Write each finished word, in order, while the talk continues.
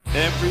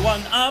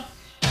Everyone up,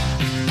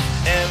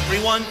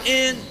 everyone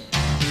in.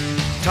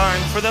 Time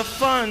for the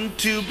fun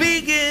to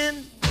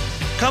begin.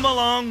 Come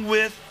along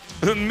with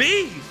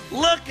me,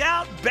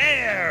 Lookout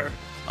Bear,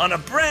 on a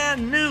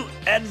brand new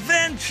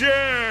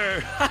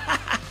adventure.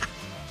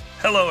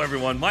 Hello,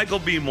 everyone. Michael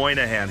B.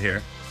 Moynihan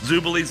here,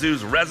 Zoobilee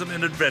Zoo's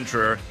resident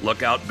adventurer,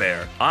 Lookout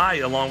Bear. I,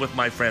 along with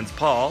my friends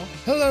Paul.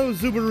 Hello,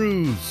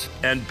 Zoobaroos.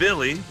 And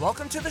Billy.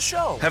 Welcome to the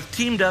show. Have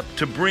teamed up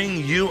to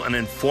bring you an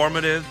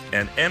informative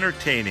and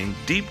entertaining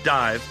deep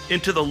dive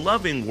into the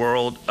loving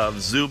world of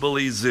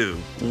Zoobilee Zoo,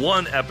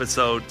 one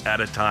episode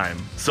at a time.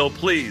 So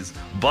please,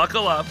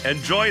 buckle up and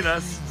join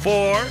us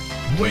for...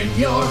 When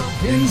you're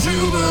in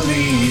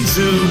Zoobilee,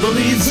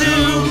 Zoobilee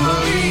Zoo,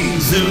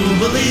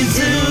 Zoobilee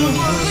Zoo,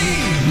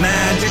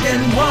 magic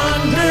and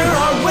wonder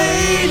are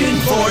waiting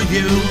for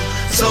you.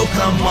 So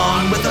come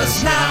on with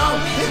us now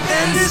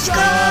and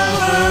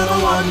discover the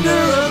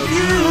wonder of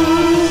you.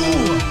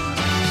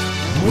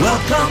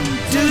 Welcome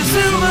to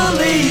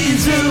Zoobilee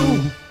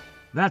Zoo.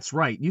 That's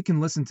right, you can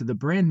listen to the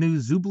brand new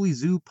Zoobilee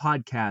Zoo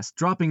podcast,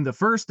 dropping the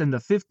 1st and the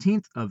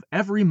 15th of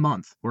every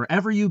month,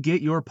 wherever you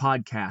get your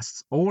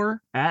podcasts,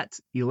 or at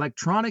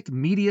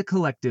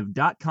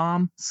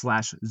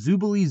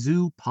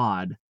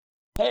electronicmediacollective.com/ZoobileeZooPod.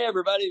 Hey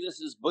everybody, this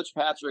is Butch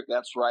Patrick,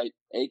 that's right,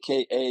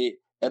 aka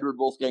Edward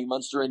Wolfgang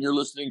Munster, and you're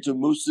listening to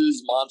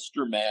Moose's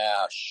Monster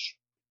Mash.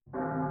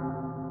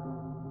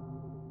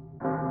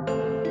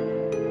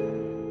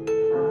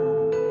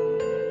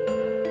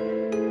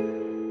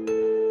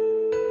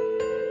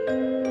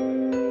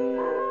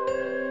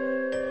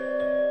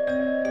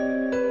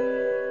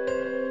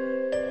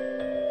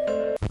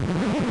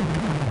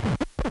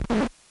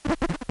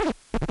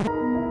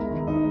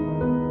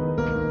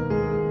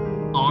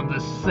 On the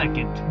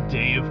second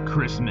day of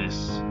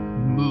Christmas,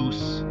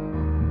 Moose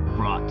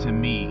brought to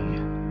me,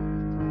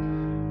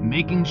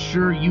 making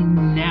sure you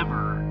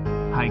never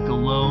hike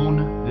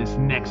alone this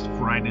next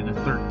Friday the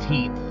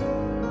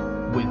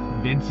 13th with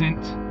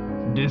Vincent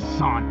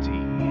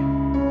DeSanti.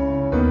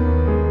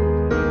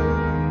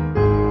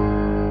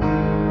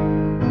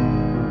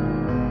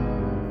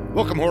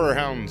 Welcome, Horror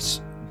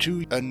Hounds,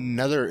 to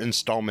another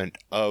installment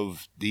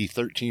of the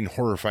 13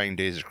 Horrifying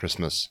Days of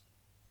Christmas.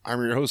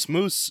 I'm your host,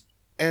 Moose,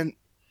 and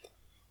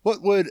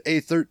what would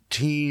a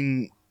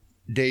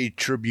 13-day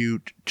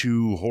tribute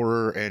to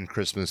horror and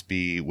Christmas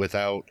be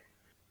without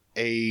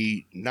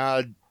a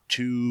nod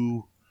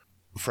to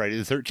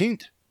Friday the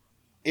 13th?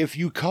 If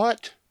you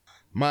caught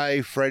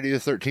my Friday the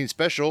 13th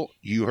special,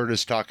 you heard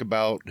us talk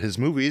about his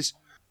movies.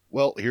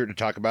 Well, here to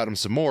talk about him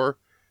some more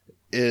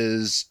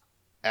is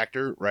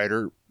actor,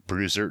 writer,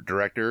 producer,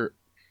 director,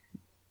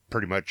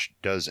 pretty much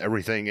does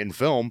everything in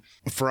film,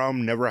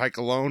 from Never Hike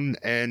Alone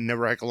and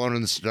Never Hike Alone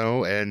in the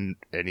Snow and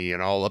any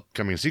and all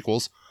upcoming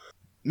sequels,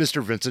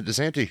 Mr. Vincent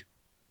DeSanti.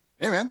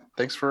 Hey man,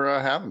 thanks for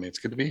having me. It's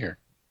good to be here.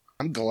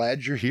 I'm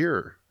glad you're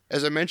here.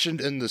 As I mentioned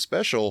in the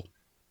special,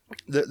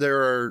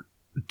 there are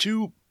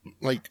two,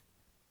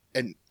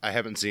 and I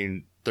haven't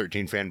seen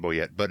 13 Fanboy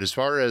yet, but as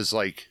far as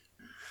the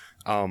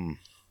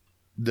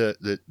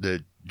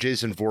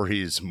Jason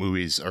Voorhees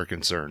movies are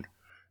concerned,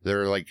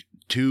 there are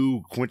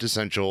two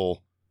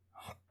quintessential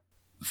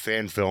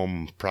fan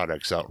film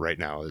products out right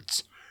now.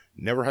 It's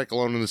Never Hike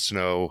Alone in the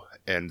Snow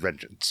and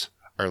Vengeance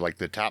are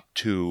the top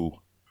two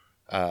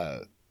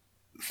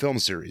film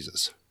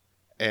series.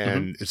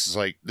 And it's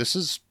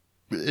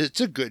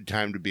it's a good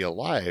time to be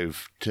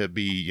alive, to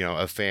be,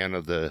 a fan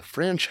of the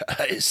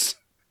franchise.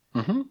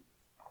 Mm-hmm.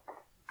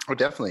 Oh,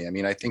 definitely. I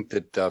mean, I think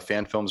that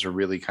fan films are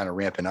really kind of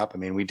ramping up. I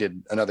mean, we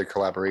did another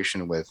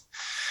collaboration with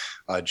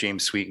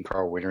James Sweet and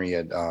Carl Winery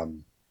at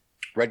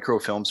Red Crow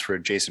Films for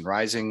Jason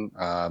Rising.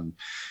 Our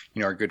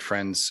good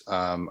friends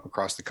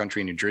across the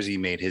country in New Jersey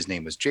made His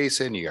Name Was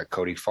Jason. You got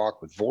Cody Falk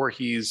with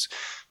Voorhees.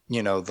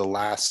 The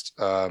last,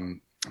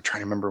 I'm trying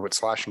to remember what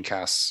Slash and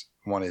Cast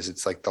one is.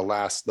 It's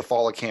the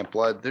Fall of Camp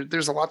Blood.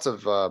 There's lots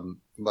of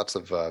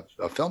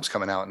films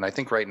coming out, and I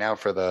think right now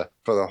for the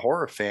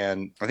horror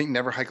fan, I think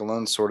Never Hike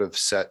Alone sort of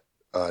set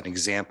an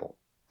example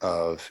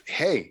of,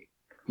 hey,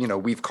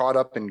 we've caught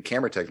up in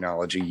camera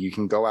technology. You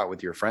can go out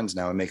with your friends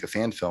now and make a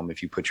fan film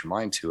if you put your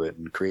mind to it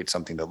and create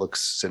something that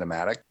looks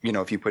cinematic.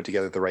 If you put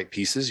together the right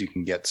pieces, you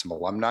can get some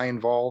alumni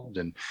involved.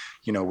 And,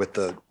 with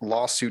the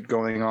lawsuit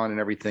going on and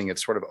everything, it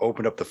sort of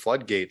opened up the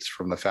floodgates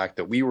from the fact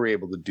that we were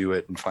able to do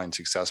it and find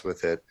success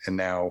with it. And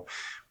now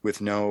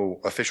with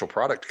no official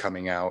product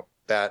coming out,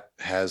 that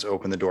has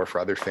opened the door for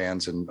other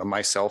fans and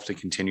myself to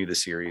continue the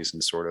series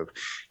and sort of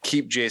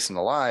keep Jason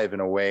alive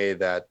in a way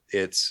that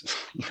it's,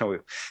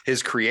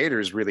 his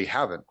creators really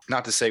haven't.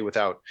 Not to say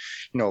without,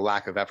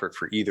 lack of effort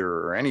for either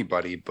or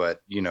anybody,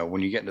 but,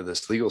 when you get into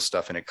this legal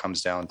stuff and it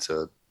comes down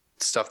to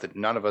stuff that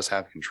none of us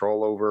have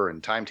control over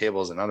and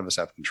timetables that none of us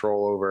have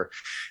control over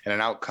and an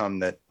outcome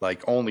that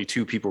like only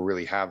two people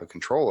really have a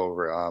control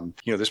over.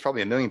 There's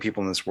probably a million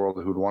people in this world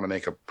who'd want to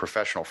make a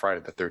professional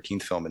Friday the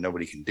 13th film and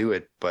nobody can do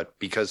it. But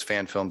because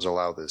fan films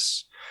allow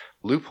this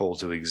loophole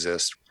to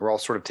exist, we're all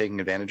sort of taking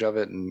advantage of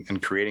it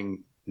and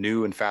creating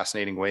new and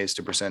fascinating ways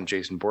to present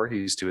Jason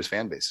Voorhees to his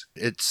fan base.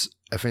 It's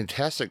a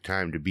fantastic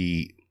time to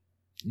be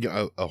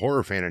a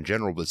horror fan in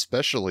general, but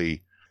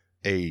especially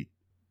a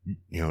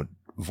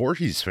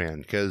Voorhees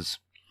fan, because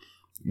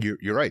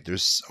you're right.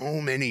 There's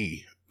so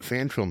many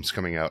fan films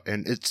coming out,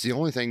 and it's the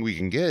only thing we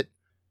can get,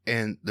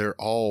 and they're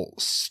all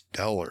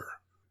stellar.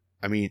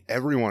 I mean,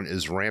 everyone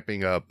is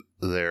ramping up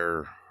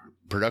their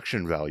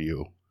production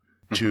value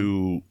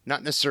to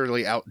not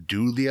necessarily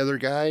outdo the other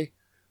guy,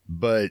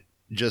 but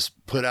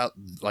just put out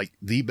like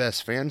the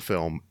best fan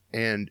film,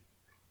 and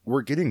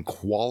we're getting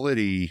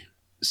quality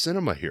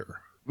cinema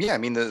here. Yeah, I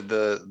mean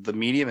the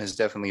medium has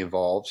definitely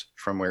evolved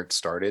from where it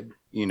started.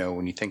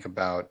 When you think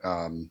about,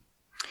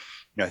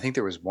 I think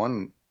there was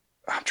one.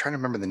 I'm trying to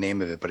remember the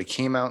name of it, but it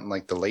came out in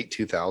like the late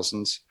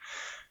 2000s.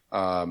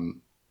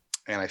 And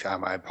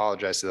I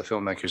apologize to the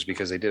filmmakers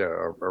because they did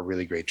a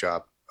really great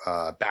job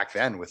back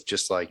then with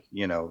just like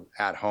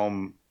at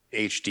home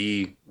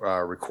HD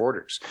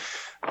recorders,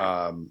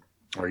 or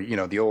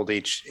the old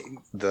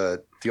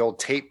the old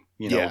tape.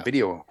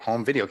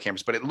 Home video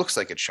cameras, but it looks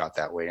like it's shot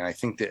that way. And I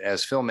think that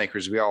as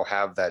filmmakers, we all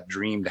have that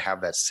dream to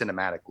have that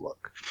cinematic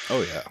look.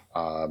 Oh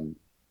yeah.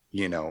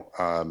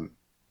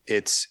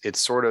 It's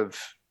sort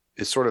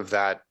of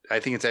that. I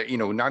think it's that,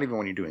 not even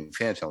when you're doing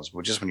fan films,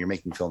 but just when you're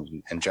making films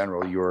in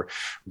general, your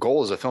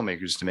goal as a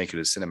filmmaker is to make it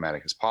as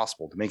cinematic as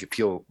possible, to make it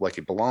feel like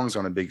it belongs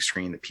on a big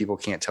screen, that people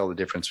can't tell the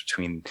difference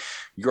between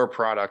your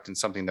product and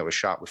something that was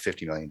shot with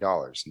 $50 million.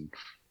 And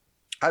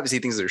obviously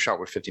things that are shot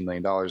with $50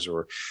 million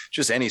or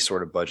just any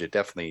sort of budget,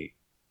 definitely,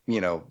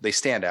 they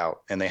stand out,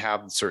 and they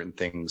have certain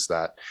things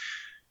that,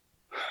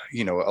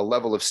 a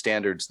level of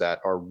standards that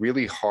are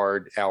really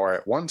hard, or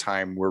at one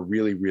time were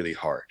really, really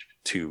hard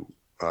to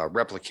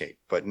replicate.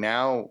 But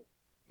now,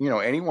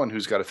 anyone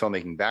who's got a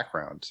filmmaking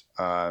background,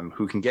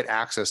 who can get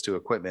access to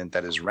equipment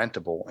that is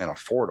rentable and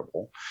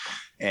affordable,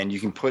 and you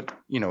can put,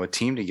 a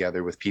team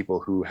together with people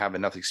who have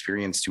enough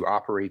experience to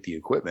operate the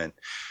equipment,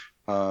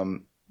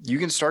 you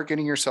can start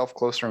getting yourself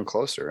closer and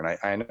closer. And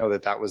I know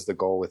that was the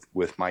goal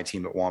with my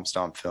team at Womp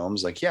Stomp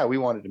Films. Like, yeah, we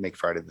wanted to make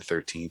Friday the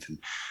 13th, and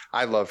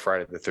I love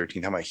Friday the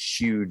 13th. I'm a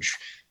huge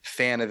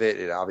fan of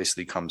it. It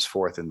obviously comes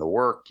forth in the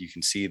work. You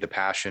can see the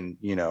passion,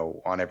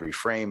 on every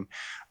frame.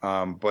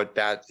 But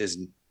that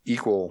is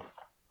equal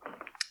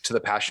to the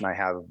passion I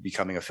have of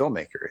becoming a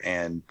filmmaker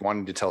and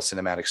wanting to tell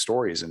cinematic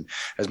stories. And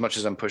as much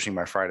as I'm pushing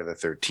my Friday the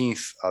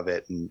 13th of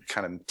it and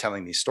kind of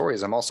telling these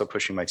stories, I'm also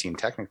pushing my team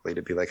technically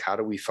to be like, how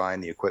do we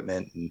find the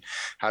equipment, and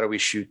how do we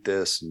shoot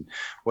this, and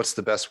what's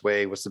the best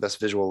way, what's the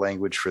best visual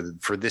language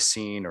for this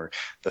scene or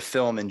the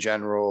film in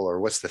general, or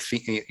what's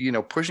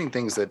the pushing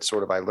things that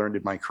sort of I learned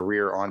in my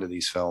career onto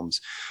these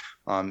films.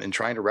 And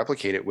trying to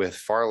replicate it with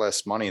far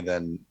less money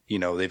than,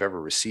 they've ever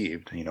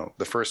received.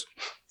 The first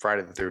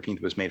Friday the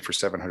 13th was made for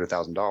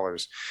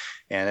 $700,000.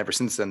 And ever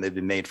since then, they've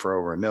been made for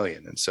over $1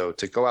 million. And so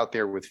to go out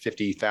there with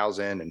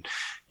 50,000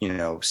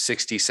 and,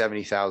 60,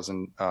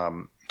 70,000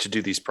 to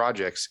do these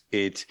projects,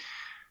 it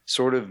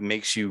sort of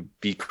makes you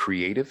be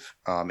creative.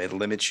 It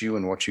limits you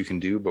in what you can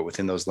do, but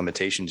within those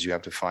limitations, you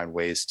have to find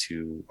ways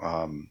to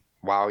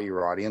wow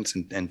your audience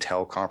and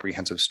tell a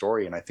comprehensive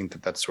story. And I think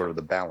that that's sort of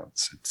the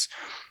balance. It's,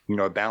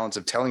 a balance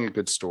of telling a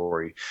good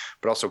story,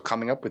 but also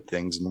coming up with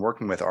things and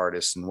working with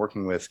artists and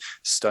working with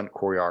stunt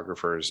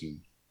choreographers and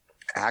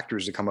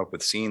actors to come up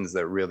with scenes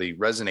that really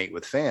resonate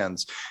with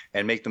fans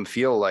and make them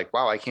feel like,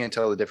 wow, I can't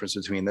tell the difference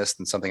between this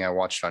and something I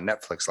watched on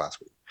Netflix last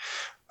week.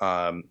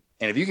 And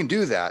if you can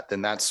do that,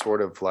 then that's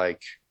sort of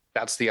like,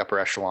 that's the upper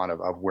echelon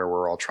of where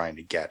we're all trying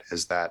to get,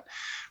 is that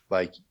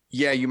like,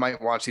 yeah, you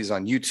might watch these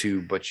on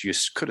YouTube, but you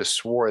could have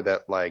swore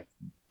that like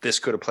this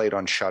could have played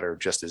on Shudder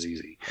just as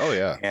easy. Oh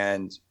yeah.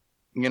 And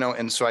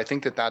and so I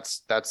think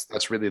that's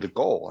really the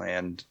goal.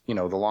 And, the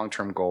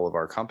long-term goal of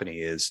our company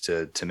is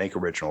to make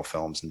original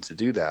films and to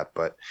do that.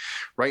 But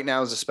right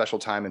now is a special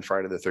time in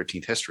Friday the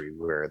 13th history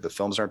where the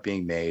films aren't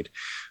being made.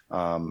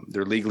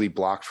 They're legally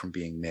blocked from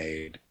being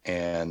made.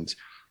 And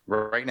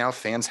right now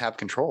fans have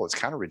control. It's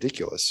kind of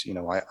ridiculous.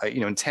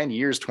 In 10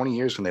 years, 20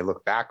 years, when they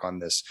look back on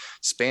this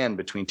span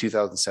between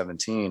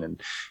 2017 and,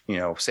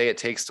 say it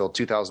takes till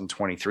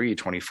 2023,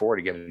 24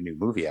 to get a new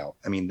movie out.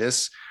 I mean,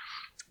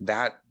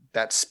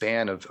 that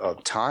span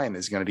of time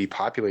is going to be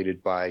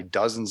populated by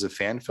dozens of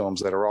fan films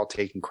that are all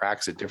taking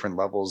cracks at different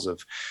levels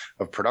of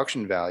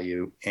production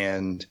value.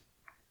 And,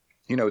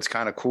 it's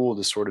kind of cool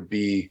to sort of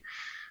be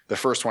the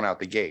first one out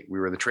the gate. We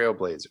were the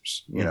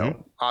trailblazers.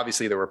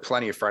 Obviously there were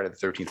plenty of Friday the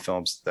 13th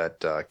films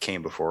that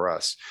came before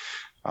us.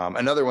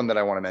 Another one that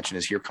I want to mention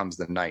is Here Comes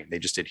the Night. They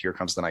just did Here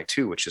Comes the Night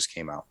 2, which just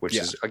came out, which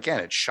is,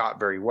 again, it's shot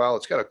very well.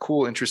 It's got a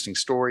cool, interesting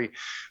story.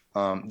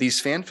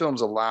 These fan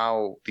films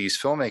allow these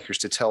filmmakers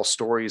to tell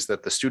stories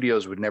that the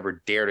studios would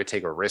never dare to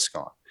take a risk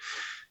on.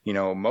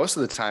 Most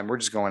of the time we're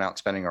just going out and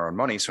spending our own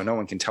money, so no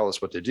one can tell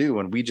us what to do.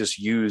 And we just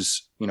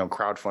use,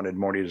 crowdfunded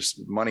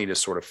money to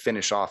sort of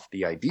finish off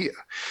the idea.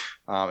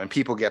 and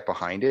people get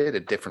behind it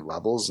at different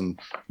levels. And,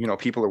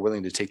 people are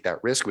willing to take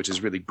that risk, which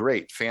is really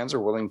great. Fans are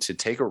willing to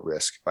take a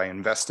risk by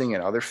investing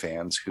in other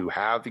fans who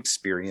have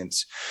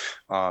experience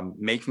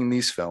making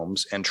these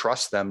films and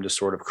trust them to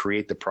sort of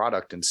create the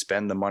product and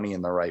spend the money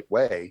in the right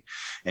way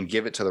and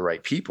give it to the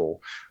right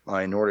people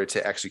in order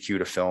to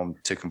execute a film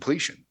to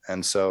completion.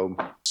 And so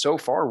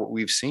far what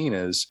we've seen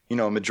is,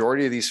 a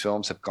majority of these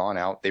films have gone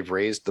out. They've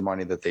raised the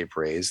money that they've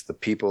raised. The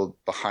people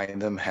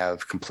behind them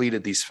have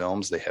completed these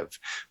films. They have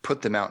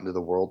put them out into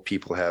the world.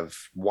 People have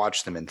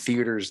watched them in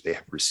theaters. They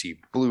have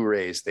received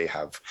Blu-rays. They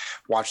have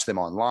watched them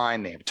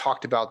online. They have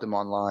talked about them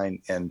online.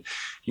 And,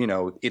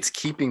 it's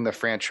keeping the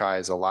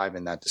franchise alive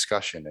in that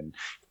discussion. And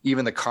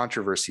even the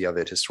controversy of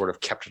it has sort of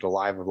kept it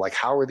alive of like,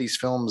 how are these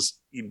films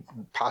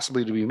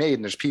possibly to be made?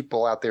 And there's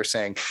people out there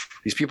saying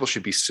these people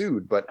should be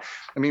sued. But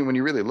I mean, when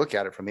you really look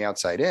at it from the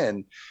outside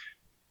in,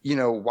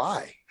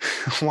 why?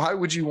 Why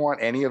would you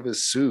want any of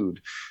us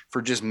sued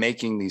for just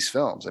making these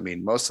films? I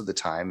mean, most of the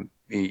time,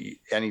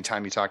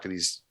 anytime you talk to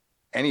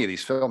any of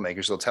these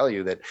filmmakers, they'll tell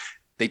you that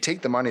they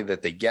take the money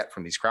that they get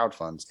from these crowd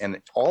funds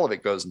and all of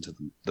it goes into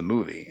the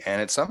movie.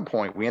 And at some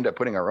point we end up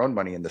putting our own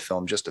money in the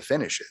film just to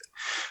finish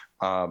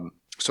it.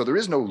 So there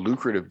is no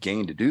lucrative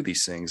gain to do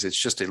these things.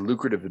 It's just a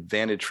lucrative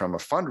advantage from a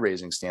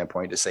fundraising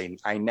standpoint to say,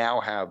 I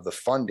now have the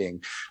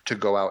funding to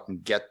go out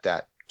and get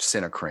that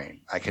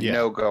Cinecrane. I can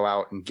now go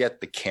out and get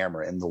the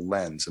camera and the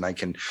lens, and I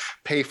can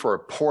pay for a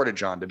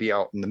porta-john to be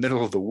out in the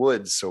middle of the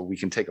woods so we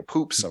can take a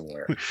poop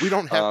somewhere. We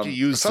don't have to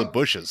use the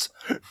bushes.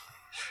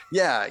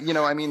 Yeah.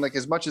 I mean, like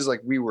as much as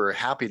like we were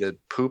happy to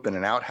poop in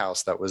an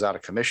outhouse that was out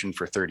of commission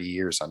for 30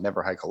 years on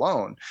Never Hike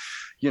Alone,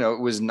 it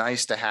was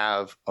nice to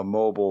have a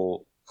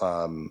mobile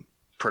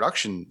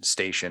production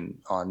station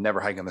on Never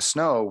Hike in the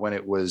Snow when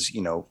it was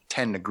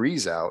 10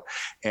 degrees out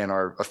and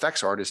our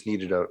effects artists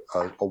needed a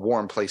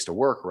warm place to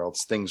work or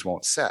else things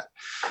won't set.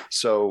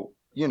 So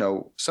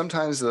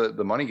sometimes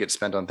the money gets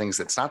spent on things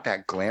that's not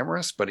that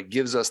glamorous, but it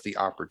gives us the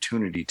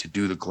opportunity to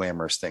do the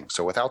glamorous thing.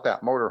 So without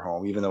that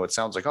motorhome, even though it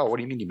sounds like, oh, what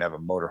do you mean you have a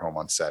motorhome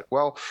on set?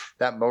 Well,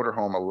 that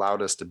motorhome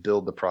allowed us to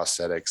build the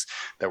prosthetics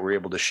that we're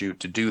able to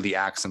shoot, to do the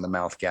axe in the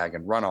mouth gag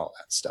and run all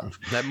that stuff.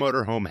 That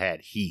motorhome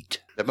had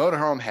heat. The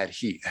motorhome had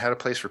heat, had a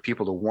place for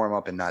people to warm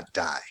up and not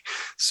die.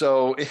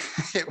 So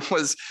it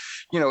was,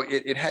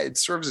 it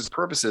serves its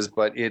purposes,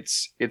 but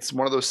it's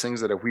one of those things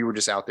that if we were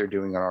just out there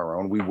doing on our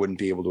own, we wouldn't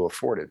be able to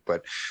afford it.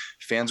 But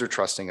fans are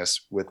trusting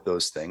us with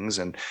those things.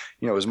 And,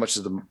 as much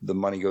as the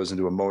money goes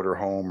into a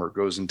motorhome or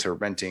goes into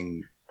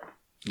renting,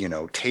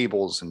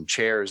 tables and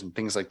chairs and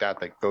things like that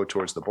go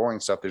towards the boring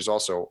stuff, there's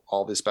also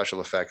all the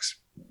special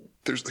effects.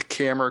 There's the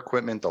camera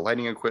equipment, the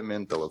lighting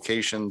equipment, the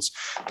locations,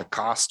 the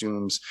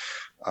costumes,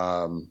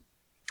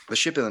 the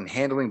shipping and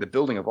handling, the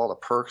building of all the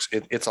perks.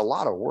 It's a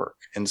lot of work.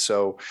 And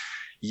so,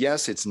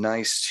 yes, it's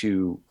nice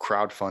to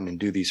crowdfund and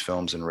do these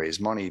films and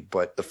raise money,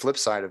 but the flip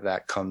side of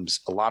that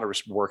comes a lot of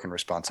work and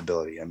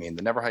responsibility. I mean,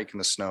 the Never Hike in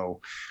the Snow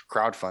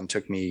crowdfund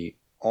took me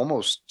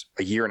almost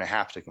a year and a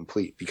half to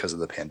complete because of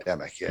the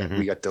pandemic. Mm-hmm.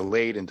 We got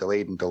delayed.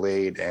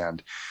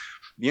 And,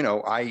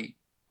 I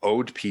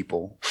owed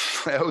people,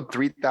 I owed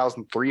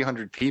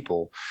 3,300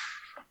 people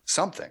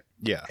something.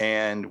 Yeah.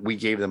 And we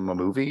gave them a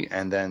movie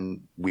and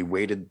then we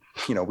waited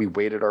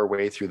our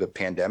way through the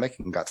pandemic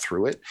and got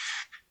through it.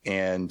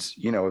 And,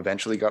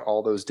 eventually got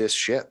all those discs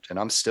shipped. And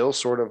I'm still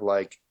sort of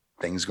like,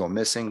 things go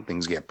missing,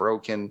 things get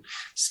broken,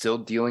 still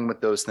dealing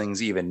with those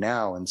things even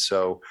now. And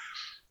so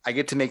I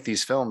get to make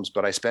these films,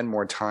 but I spend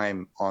more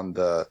time on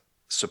the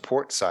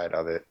support side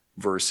of it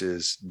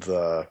versus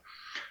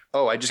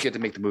I just get to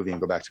make the movie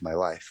and go back to my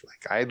life.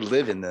 Like I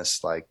live in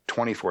this like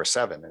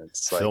 24/7 and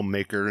it's like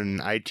filmmaker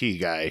and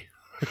IT guy.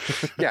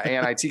 Yeah,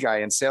 and IT guy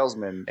and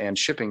salesman and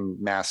shipping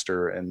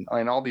master and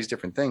all these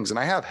different things. And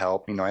I have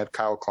help. I have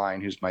Kyle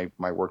Klein, who's my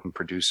working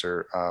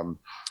producer,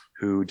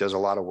 who does a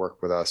lot of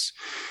work with us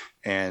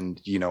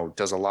and,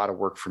 does a lot of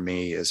work for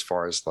me as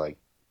far as like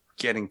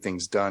getting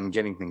things done,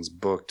 getting things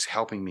booked,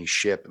 helping me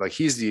ship. Like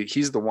he's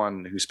the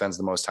one who spends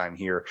the most time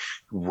here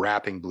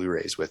wrapping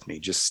Blu-rays with me,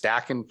 just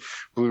stacking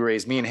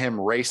Blu-rays. Me and him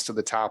race to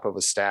the top of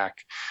a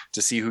stack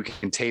to see who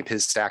can tape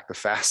his stack the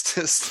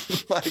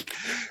fastest, like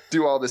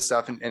do all this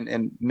stuff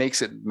and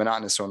makes it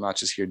monotonous. So I'm not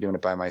just here doing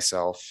it by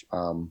myself.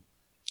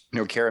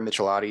 Kara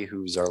Michelotti,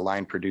 who's our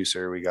line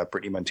producer. We got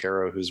Brittany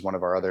Montero, who's one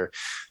of our other,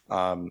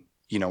 one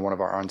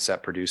of our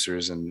on-set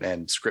producers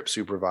and script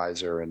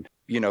supervisor. And,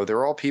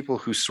 they're all people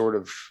who sort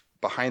of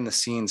behind the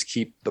scenes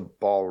keep the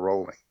ball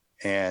rolling.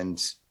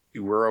 And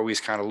we're always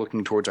kind of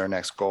looking towards our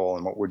next goal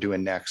and what we're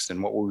doing next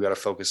and what we've got to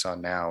focus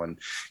on now. And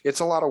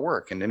it's a lot of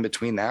work. And in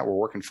between that, we're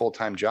working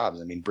full-time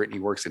jobs. I mean, Brittany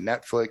works at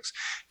Netflix.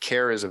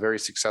 Kara is a very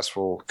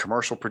successful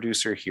commercial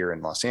producer here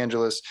in Los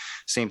Angeles.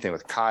 Same thing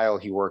with Kyle.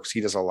 He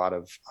does a lot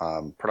of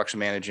production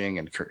managing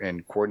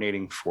and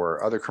coordinating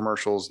for other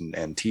commercials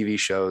and TV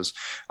shows.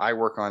 I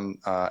work on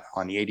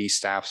the AD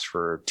staffs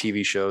for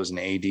TV shows and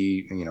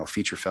AD,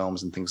 feature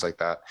films and things like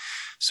that.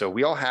 So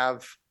we all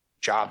have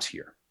jobs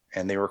here.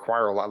 And they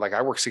require a lot. Like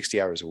I work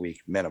 60 hours a week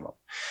minimum.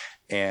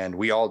 And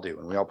we all do,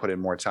 and we all put in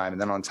more time.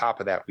 And then on top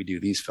of that, we do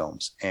these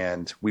films,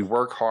 and we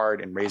work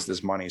hard and raise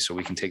this money so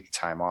we can take the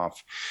time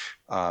off,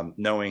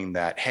 knowing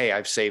that, hey,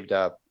 I've saved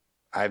up,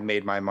 I've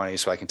made my money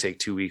so I can take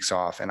 2 weeks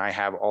off, and I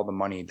have all the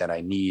money that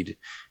I need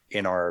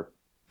in our,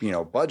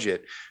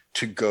 budget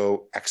to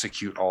go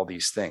execute all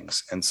these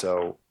things. And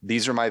so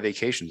these are my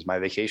vacations. My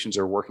vacations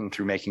are working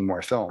through making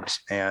more films,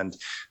 and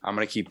I'm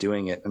going to keep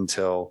doing it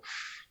until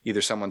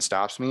either someone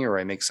stops me or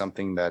I make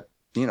something that,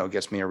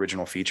 gets me an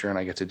original feature and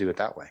I get to do it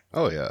that way.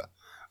 Oh, yeah.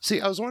 See,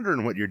 I was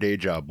wondering what your day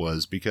job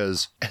was,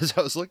 because as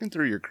I was looking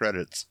through your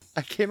credits,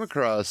 I came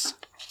across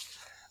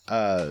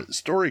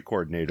story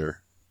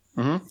coordinator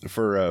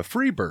for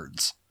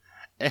Freebirds.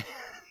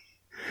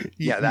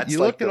 Yeah, that's you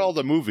like look at all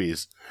the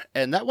movies,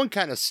 and that one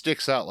kind of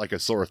sticks out like a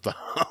sore thumb.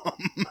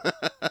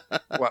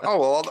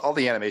 All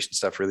the animation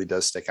stuff really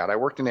does stick out. I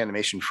worked in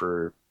animation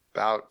for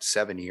about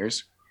 7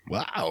 years.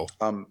 Wow.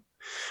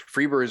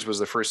 Freebirds was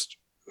the first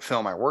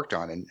film I worked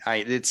on, and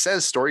it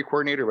says story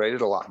coordinator, but I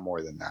did a lot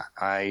more than that.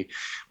 I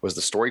was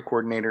the story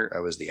coordinator, I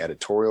was the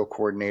editorial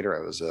coordinator,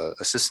 I was an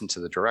assistant to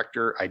the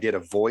director, I did a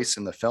voice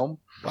in the film.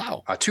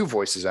 Wow. 2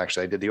 voices,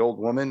 actually. I did the old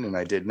woman and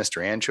I did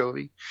Mr.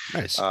 Anchovy.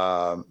 Nice.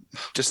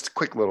 Just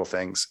quick little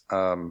things.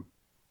 And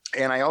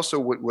I also,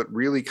 what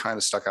really kind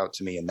of stuck out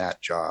to me in that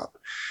job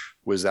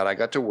was that I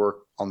got to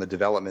work on the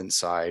development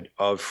side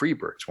of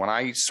Freebirds. When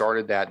I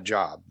started that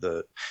job,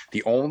 the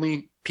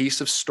only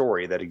piece of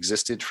story that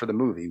existed for the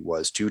movie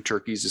was 2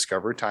 turkeys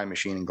discover a time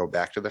machine and go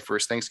back to the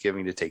first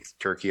Thanksgiving to take the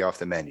turkey off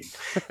the menu.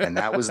 And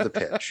that was the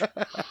pitch.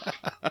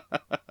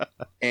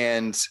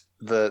 And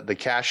the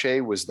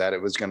cachet was that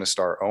it was going to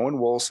star Owen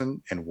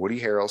Wilson and Woody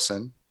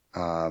Harrelson,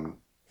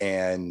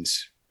 and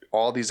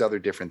all these other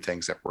different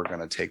things that were going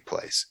to take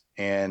place.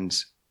 And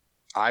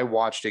I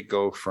watched it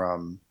go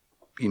from,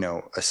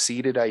 a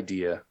seeded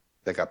idea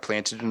that got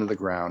planted into the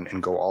ground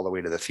and go all the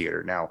way to the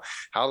theater. Now,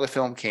 how the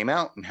film came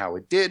out and how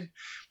it did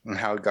and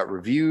how it got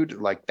reviewed,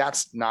 like,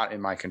 that's not in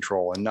my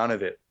control, and none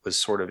of it was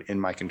sort of in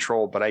my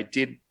control, but I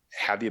did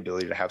have the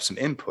ability to have some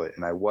input,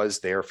 and I was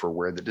there for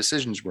where the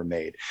decisions were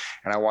made.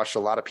 And I watched a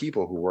lot of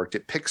people who worked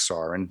at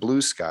Pixar and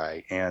Blue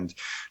Sky and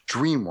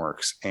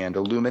DreamWorks and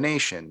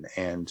Illumination,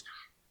 and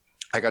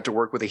I got to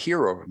work with a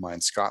hero of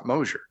mine, Scott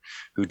Mosier,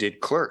 who did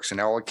Clerks and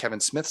all of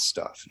Kevin Smith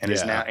stuff, and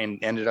is now and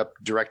ended up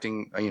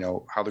directing,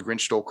 How the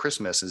Grinch Stole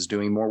Christmas, is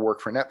doing more work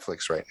for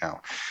Netflix right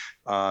now.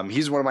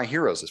 He's one of my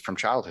heroes from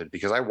childhood,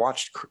 because I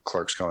watched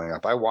Clerks growing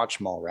up. I watched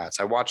Mallrats.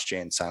 I watched Jay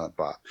and Silent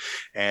Bob,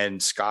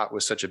 and Scott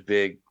was such a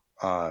big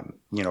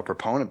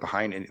proponent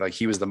behind it. Like,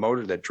 he was the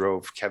motor that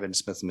drove Kevin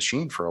Smith's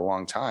machine for a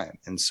long time.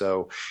 And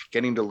so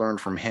getting to learn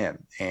from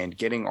him and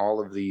getting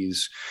all of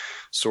these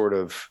sort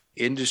of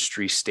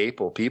industry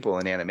staple people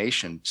in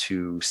animation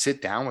to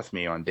sit down with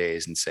me on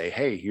days and say,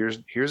 hey, here's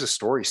a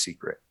story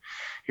secret.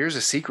 Here's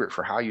a secret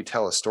for how you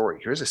tell a story.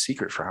 Here's a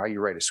secret for how you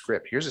write a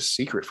script. Here's a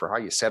secret for how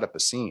you set up a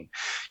scene.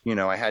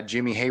 I had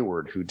Jimmy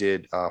Hayward, who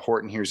did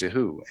Horton Hears a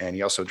Who, and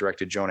he also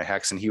directed Jonah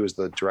Hex, and he was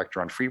the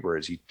director on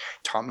Freebirds. He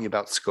taught me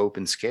about scope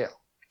and scale.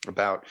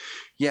 About,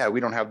 we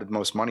don't have the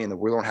most money in the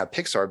world, we don't have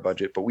Pixar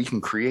budget, but we can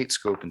create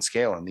scope and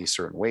scale in these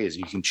certain ways.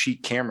 You can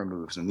cheat camera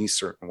moves in these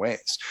certain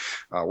ways.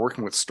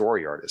 Working with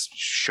story artists,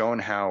 showing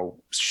how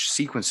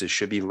sequences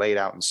should be laid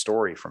out in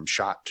story from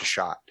shot to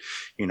shot.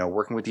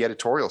 Working with the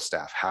editorial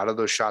staff, how do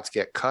those shots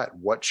get cut?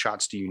 What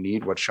shots do you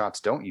need? What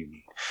shots don't you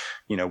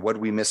need? What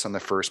did we miss on the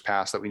first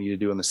pass that we need to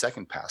do on the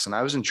second pass? And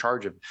I was in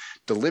charge of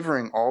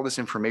delivering all this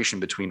information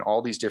between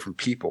all these different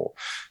people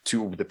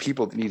to the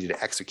people that needed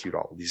to execute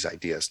all of these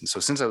ideas. And so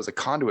since I was a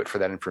conduit for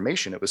that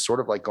information, it was sort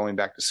of like going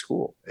back to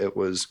school. It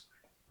was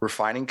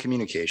refining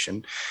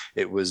communication.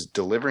 It was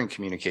delivering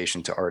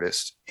communication to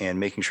artists and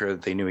making sure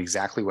that they knew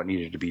exactly what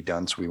needed to be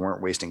done, so we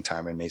weren't wasting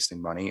time and wasting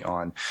money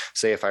on,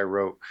 say, if I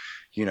wrote,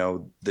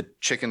 the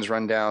chickens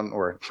run down,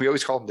 or we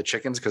always called them the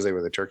chickens because they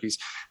were the turkeys.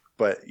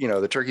 But,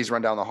 the turkeys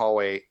run down the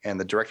hallway and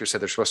the director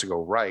said they're supposed to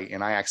go right,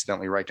 and I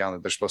accidentally write down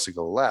that they're supposed to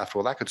go left.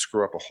 Well, that could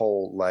screw up a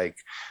whole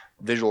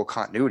visual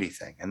continuity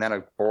thing. And then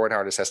a board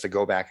artist has to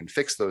go back and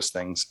fix those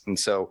things. And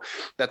so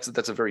that's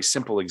a very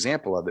simple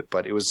example of it,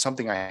 but it was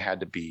something I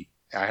had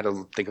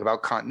to think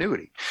about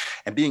continuity.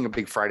 And being a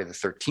big Friday the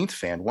 13th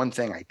fan, one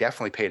thing I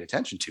definitely paid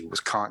attention to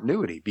was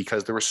continuity,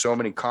 because there were so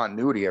many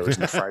continuity errors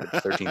in the Friday the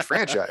 13th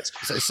franchise.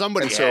 So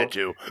somebody had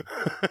to.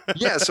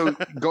 So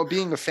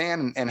being a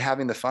fan and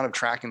having the fun of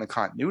tracking the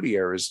continuity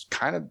errors,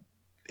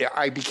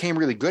 I became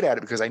really good at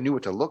it because I knew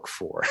what to look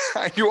for.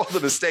 I knew all the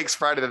mistakes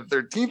Friday the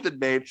 13th had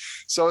made.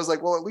 So I was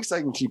like, well, at least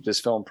I can keep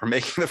this film from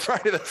making the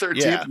Friday the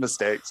 13th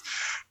mistakes.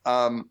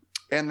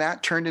 And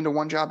that turned into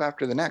one job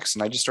after the next.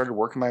 And I just started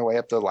working my way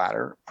up the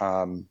ladder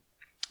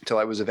until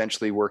I was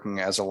eventually working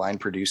as a line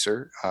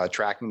producer,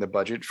 tracking the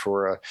budget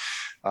for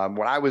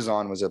what I was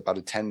on was about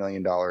a $10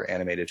 million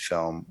animated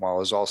film, while I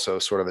was also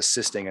sort of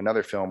assisting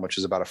another film, which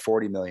is about a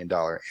 $40 million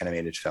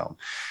animated film.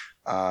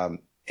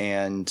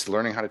 And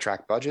learning how to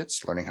track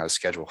budgets, learning how to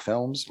schedule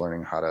films,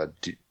 learning how to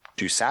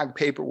do SAG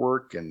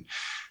paperwork, and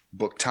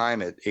book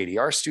time at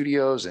ADR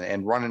Studios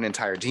and run an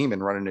entire team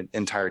and run an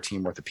entire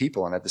team worth of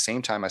people. And at the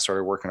same time, I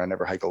started working on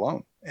Never Hike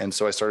Alone. And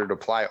so I started to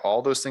apply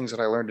all those things that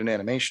I learned in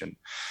animation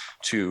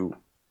to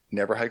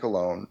Never Hike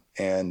Alone,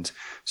 and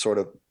sort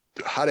of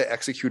how to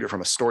execute it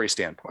from a story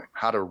standpoint,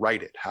 how to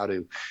write it, how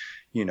to,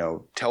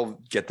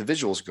 get the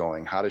visuals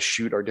going, how to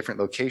shoot our different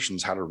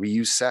locations, how to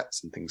reuse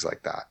sets and things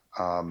like that.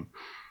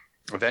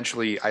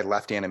 Eventually I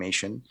left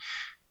animation,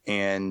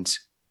 and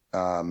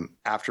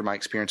after my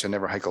experience on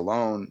Never Hike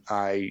Alone,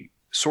 I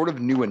sort of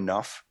knew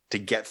enough to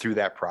get through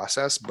that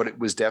process, but it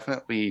was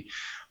definitely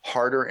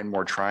harder and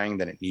more trying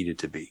than it needed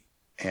to be.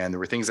 And there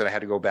were things that I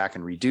had to go back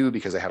and redo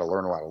because I had to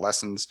learn a lot of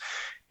lessons.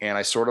 And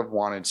I sort of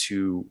wanted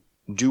to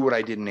do what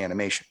I did in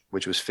animation,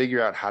 which was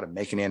figure out how to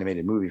make an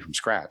animated movie from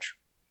scratch,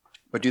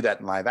 but do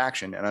that in live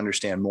action and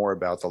understand more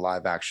about the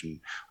live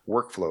action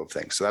workflow of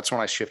things. So that's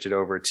when I shifted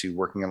over to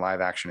working in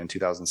live action in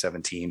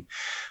 2017.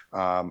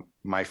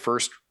 My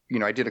first,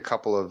 I did a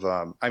couple of,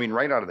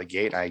 right out of the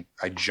gate, I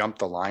jumped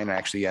the line. I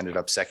actually ended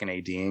up second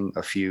ADing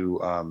a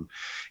few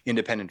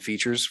independent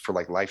features for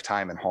like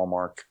Lifetime and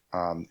Hallmark.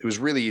 It was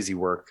really easy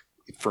work.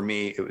 For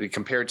me,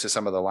 compared to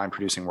some of the line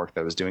producing work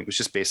that I was doing, it was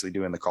just basically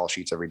doing the call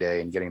sheets every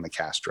day and getting the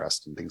cast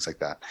dressed and things like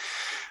that.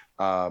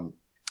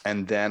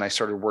 And then I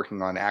started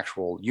working on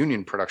actual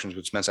union productions,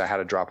 which meant I had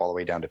to drop all the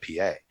way down to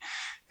PA.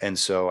 And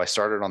so I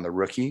started on The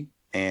Rookie,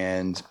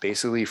 and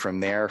basically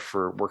from there,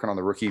 for working on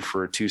The Rookie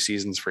for 2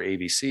 seasons for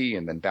ABC,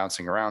 and then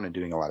bouncing around and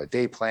doing a lot of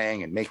day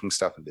playing and making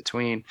stuff in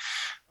between,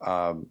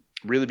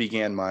 really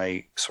began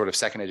my sort of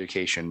second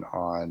education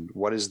on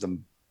what is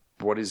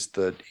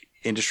the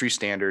industry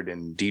standard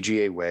and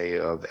DGA way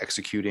of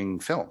executing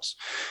films,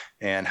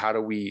 and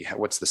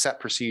what's the set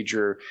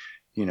procedure,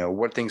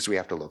 what things do we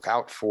have to look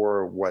out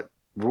for, what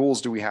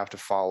rules do we have to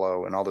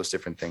follow, and all those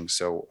different things.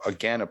 So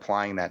again,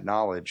 applying that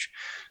knowledge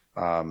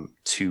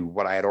to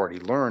what I had already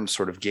learned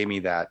sort of gave me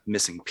that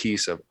missing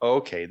piece of,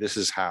 okay, this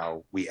is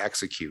how we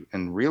execute.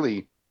 And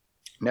really,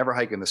 Never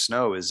Hike in the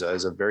Snow is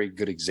a very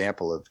good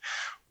example of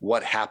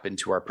what happened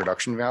to our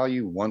production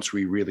value once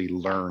we really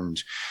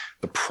learned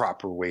the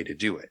proper way to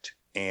do it.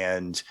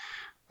 And,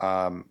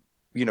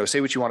 say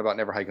what you want about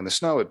Never Hike in the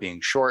Snow, it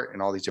being short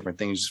and all these different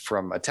things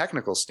from a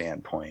technical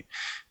standpoint.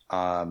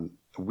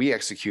 We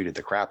executed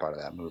the crap out of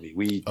that movie.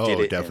 We did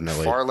it definitely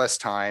in far less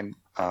time.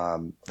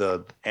 In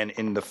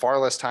the far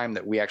less time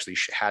that we actually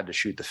had to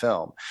shoot the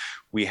film,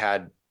 we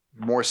had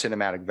more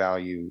cinematic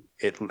value.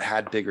 It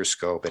had bigger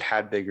scope. It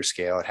had bigger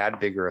scale. It had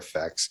bigger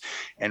effects,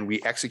 and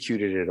we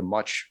executed it a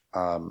much,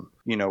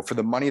 for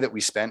the money that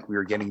we spent, we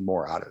were getting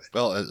more out of it.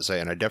 Well, as I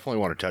say, and I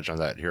definitely want to touch on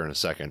that here in a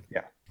second.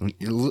 Yeah.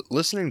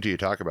 Listening to you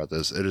talk about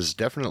this, it is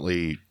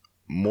definitely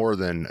more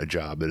than a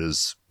job. It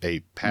is a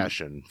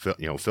passion.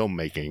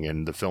 Filmmaking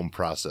and the film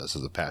process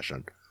is a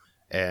passion.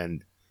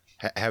 And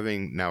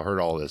having now heard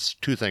all this,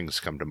 2 things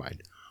come to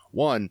mind.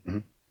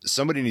 One,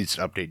 somebody needs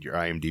to update your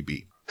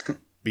IMDb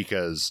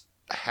because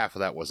half of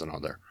that wasn't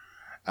on there.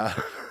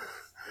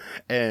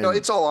 And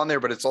it's all on there,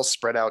 but it's all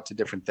spread out to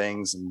different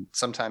things. And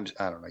sometimes,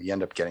 I don't know, you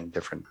end up getting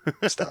different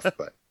stuff,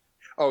 but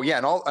oh yeah.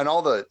 And all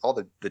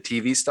the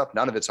TV stuff,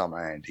 none of it's on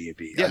my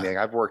IMDb. Yeah. I mean,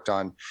 I've worked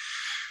on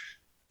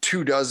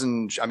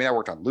 24. I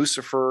worked on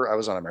Lucifer. I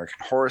was on American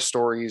Horror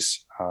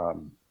Stories.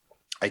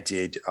 I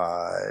did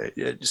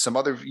some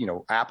other,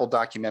 Apple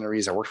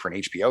documentaries. I worked for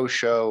an HBO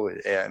show.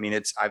 I mean,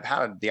 I've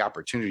had the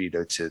opportunity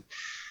to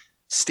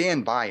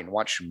stand by and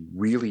watch some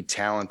really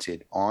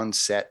talented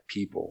on-set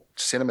people,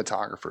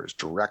 cinematographers,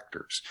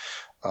 directors,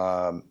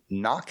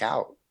 knock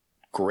out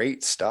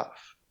great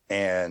stuff.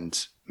 And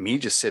me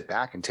just sit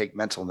back and take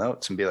mental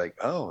notes and be like,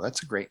 oh,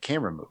 that's a great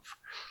camera move.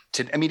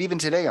 Even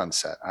today on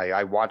set,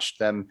 I watched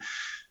them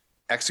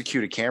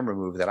execute a camera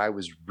move that I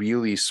was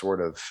really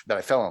that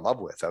I fell in love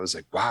with. I was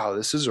like, wow,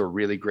 this is a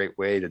really great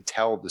way to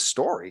tell the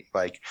story.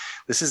 Like,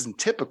 this isn't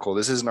typical.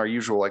 This isn't our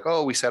usual,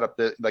 we set up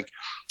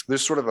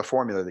there's sort of a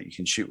formula that you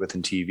can shoot with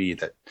in TV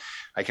that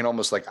I can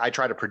almost I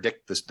try to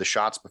predict the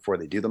shots before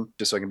they do them,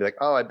 just so I can be like,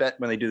 oh, I bet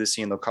when they do the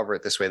scene, they'll cover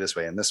it this way,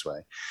 and this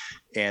way.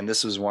 And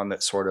this was one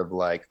that sort of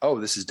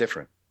oh, this is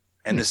different.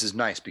 And this is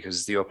nice because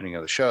it's the opening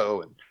of the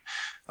show.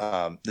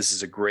 And this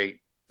is a great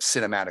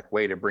cinematic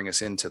way to bring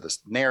us into this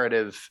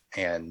narrative,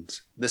 and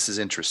this is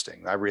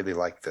interesting. I really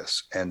like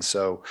this. And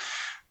so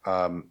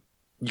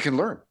you can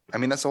learn. I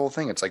mean, that's the whole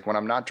thing. It's like when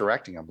I'm not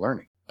directing, I'm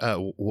learning.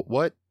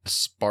 What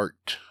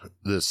sparked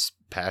this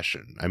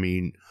passion? I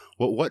mean,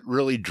 what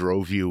really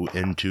drove you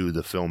into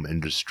the film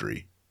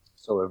industry?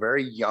 So a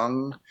very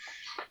young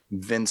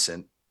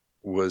Vincent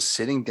was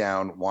sitting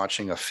down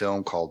watching a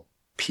film called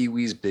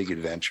Pee-wee's Big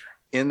Adventure.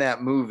 In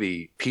that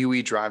movie,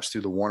 Pee-wee drives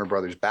through the Warner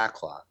Brothers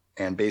backlot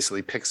and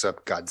basically picks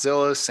up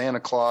Godzilla, Santa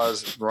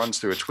Claus, runs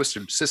through a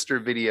Twisted Sister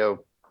video.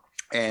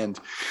 And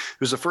it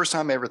was the first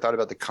time I ever thought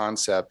about the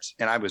concept,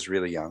 and I was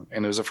really young,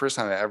 and it was the first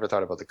time I ever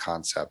thought about the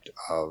concept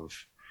of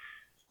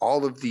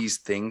all of these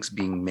things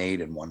being made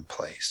in one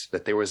place,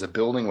 that there was a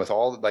building with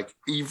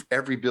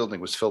every building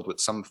was filled with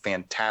some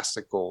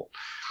fantastical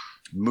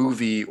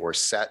movie or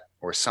set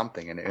or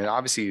something. And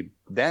obviously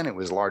then it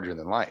was larger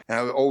than life. And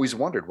I always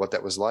wondered what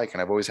that was like.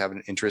 And I've always had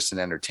an interest in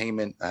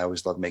entertainment. I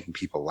always loved making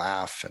people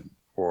laugh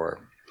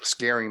or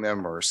scaring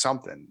them or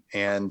something.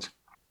 And,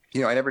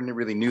 I never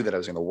really knew that I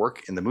was going to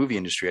work in the movie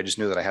industry. I just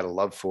knew that I had a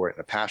love for it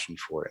and a passion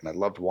for it. And I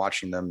loved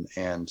watching them.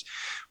 And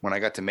when I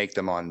got to make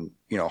them on,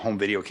 home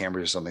video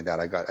cameras or something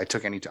like that, I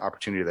took any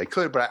opportunity that I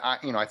could. But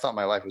I thought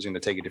my life was going to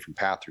take a different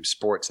path through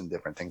sports and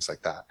different things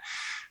like that.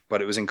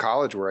 But it was in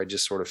college where I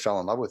just sort of fell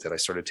in love with it. I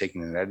started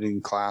taking an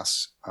editing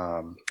class.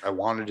 I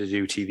wanted to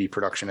do TV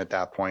production at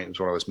that point. It was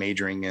what I was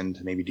majoring in,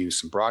 to maybe do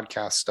some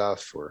broadcast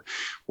stuff or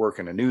work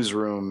in a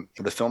newsroom.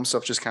 The film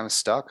stuff just kind of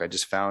stuck. I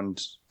just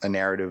found a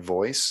narrative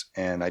voice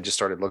and I just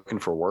started looking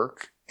for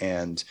work.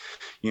 And,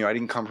 I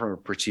didn't come from a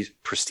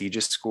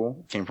prestigious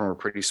school. I came from a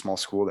pretty small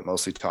school that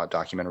mostly taught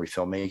documentary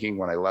filmmaking.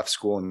 When I left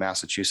school in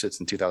Massachusetts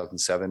in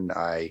 2007,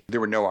 there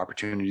were no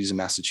opportunities in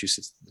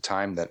Massachusetts at the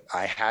time that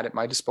I had at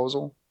my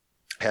disposal.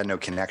 I had no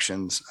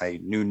connections. I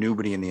knew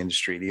nobody in the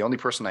industry. The only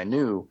person I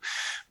knew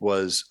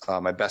was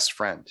my best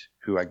friend,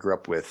 who I grew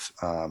up with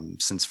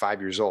since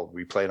 5 years old.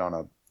 We played on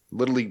a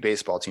Little League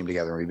baseball team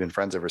together, and we've been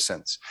friends ever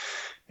since.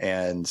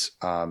 And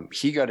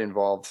he got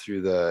involved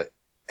through the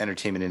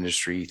entertainment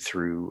industry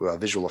through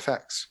visual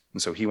effects.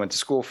 And so he went to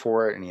school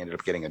for it, and he ended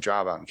up getting a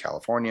job out in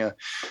California.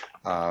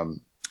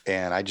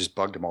 And I just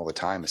bugged him all the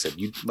time. I said,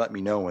 you let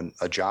me know when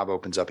a job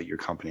opens up at your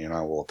company and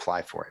I will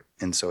apply for it.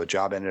 And so a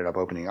job ended up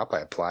opening up.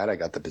 I applied, I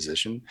got the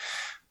position,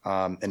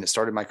 and it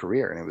started my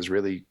career. And it was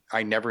really,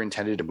 I never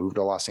intended to move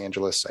to Los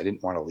Angeles. I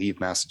didn't want to leave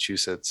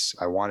Massachusetts.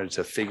 I wanted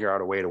to figure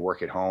out a way to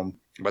work at home,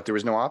 but there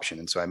was no option.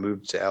 And so I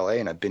moved to LA,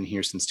 and I've been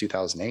here since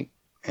 2008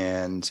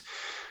 and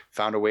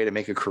found a way to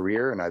make a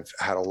career. And I've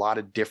had a lot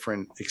of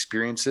different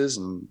experiences,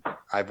 and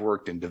I've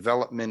worked in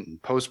development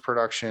and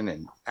post-production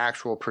and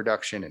actual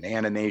production and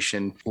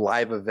animation,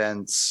 live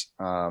events,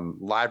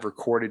 live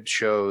recorded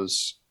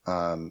shows.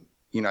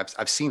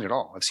 I've seen it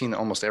all. I've seen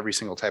almost every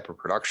single type of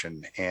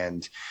production,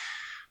 and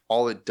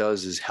all it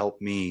does is help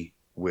me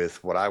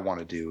with what I want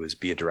to do, is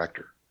be a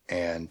director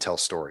and tell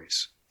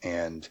stories.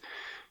 And,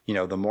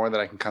 the more that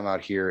I can come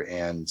out here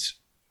and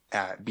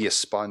be a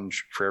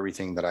sponge for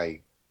everything that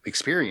I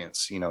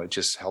experience, it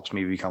just helps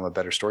me become a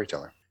better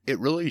storyteller. It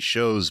really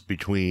shows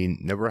between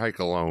Never Hike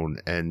Alone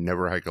and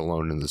Never Hike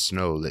Alone in the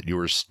Snow that you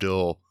are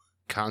still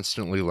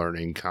constantly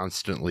learning,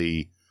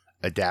 constantly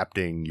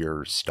adapting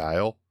your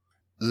style.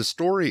 The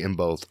story in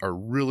both are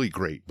really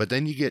great, but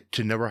then you get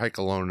to Never Hike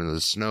Alone in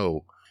the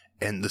Snow,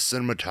 and the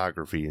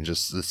cinematography and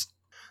just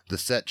the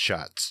set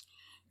shots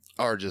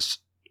are just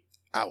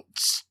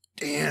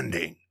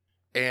outstanding.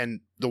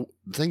 And the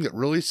thing that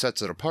really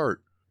sets it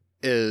apart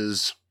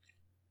is,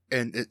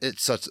 and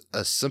it's such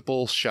a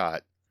simple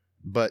shot,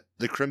 but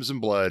the crimson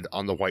blood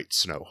on the white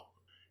snow.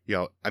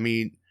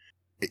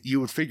 You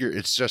would figure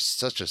it's just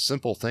such a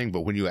simple thing,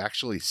 but when you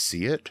actually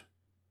see it,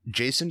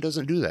 Jason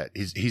doesn't do that.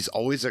 He's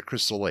always at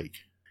Crystal Lake.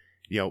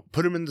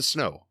 Put him in the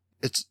snow.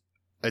 It's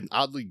an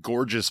oddly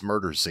gorgeous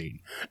murder scene.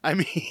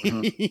 And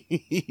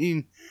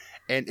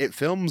it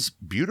films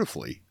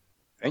beautifully.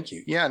 Thank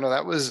you. Yeah, no,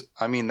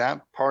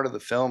 that part of the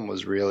film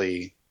was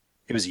really,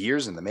 it was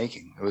years in the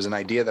making. It was an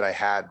idea that I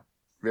had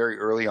very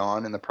early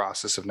on in the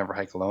process of Never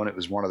Hike Alone. It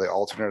was one of the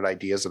alternate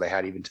ideas that I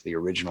had even to the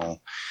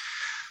original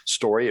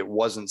story. It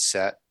wasn't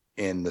set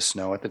in the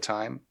snow at the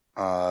time,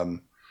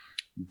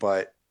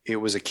 but it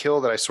was a kill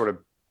that I sort of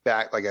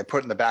I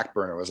put in the back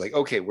burner. I was like,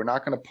 okay, we're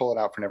not going to pull it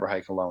out for Never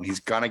Hike Alone. He's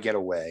going to get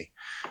away.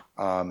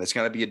 It's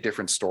going to be a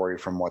different story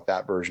from what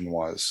that version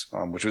was,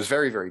 which was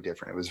very, very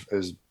different. It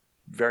was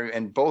very,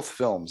 and both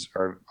films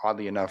are,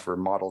 oddly enough, are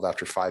modeled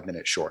after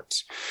 5-minute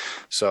shorts.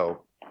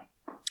 So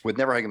with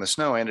Never Hike in the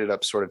Snow, I ended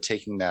up sort of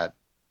taking that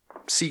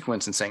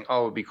sequence and saying,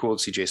 oh, it'd be cool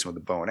to see Jason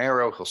with a bow and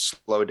arrow. He'll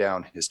slow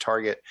down his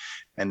target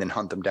and then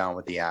hunt them down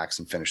with the axe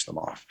and finish them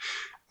off.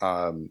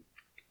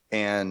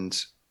 And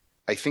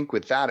I think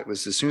with that, it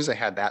was as soon as I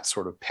had that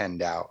sort of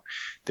penned out,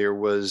 there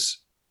was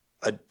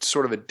a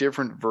sort of a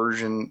different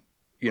version,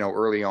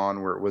 early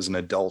on, where it was an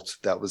adult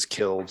that was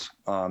killed,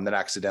 that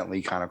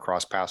accidentally kind of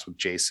crossed paths with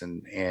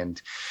Jason.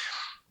 And,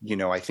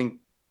 I think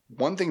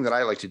one thing that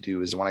I like to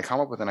do is when I come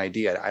up with an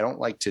idea, I don't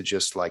like to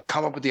just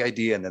come up with the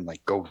idea and then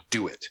go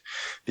do it,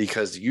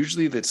 because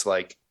usually it's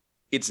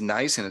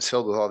nice and it's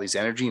filled with all these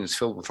energy and it's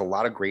filled with a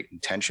lot of great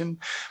intention.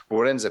 But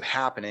what ends up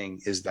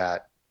happening is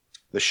that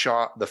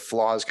the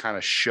flaws kind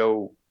of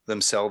show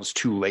themselves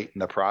too late in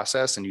the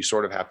process, and you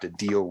sort of have to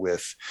deal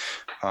with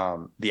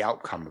the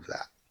outcome of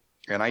that.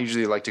 And I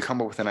usually like to come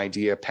up with an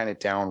idea, pen it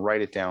down,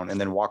 write it down, and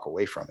then walk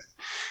away from it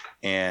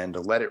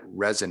and let it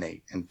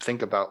resonate and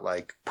think about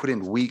put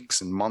in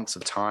weeks and months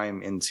of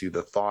time into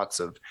the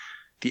thoughts of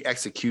the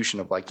execution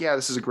of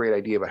this is a great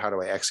idea, but how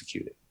do I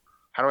execute it?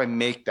 How do I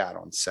make that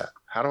on set?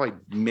 How do I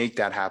make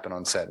that happen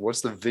on set?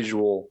 What's the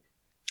visual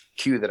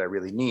cue that I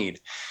really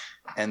need?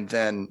 And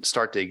then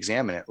start to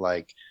examine it.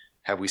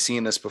 Have we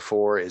seen this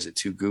before? Is it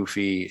too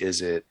goofy?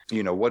 Is it,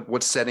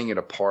 what's setting it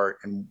apart,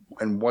 and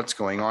what's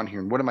going on here?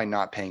 And what am I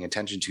not paying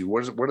attention to?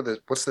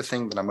 What's the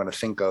thing that I'm going to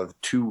think of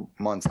 2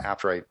 months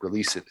after I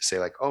release it to say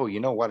like, oh, you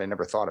know what? I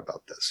never thought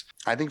about this.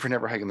 I think for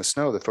Never Hike in the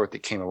Snow, the thought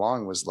that came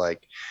along was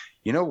like,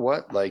 you know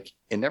what? Like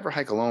in Never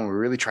Hike Alone, we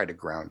really tried to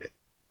ground it.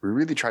 We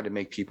really tried to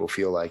make people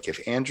feel like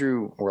if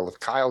Andrew or if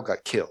Kyle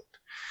got killed,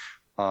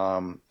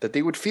 that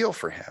they would feel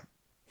for him.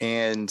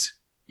 And,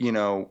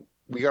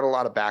 we got a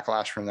lot of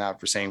backlash from that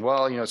for saying,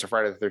 well, it's a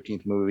Friday the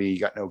 13th movie. You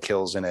got no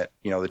kills in it.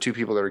 The 2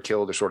 people that are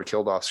killed are sort of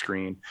killed off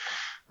screen.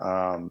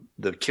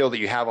 The kill that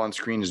you have on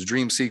screen is a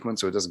dream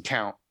sequence, so it doesn't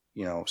count.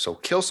 So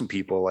kill some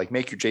people, like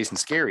make your Jason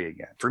scary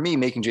again. For me,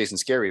 making Jason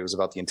scary was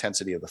about the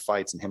intensity of the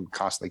fights and him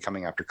constantly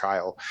coming after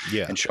Kyle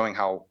and showing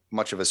how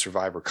much of a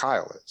survivor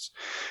Kyle is.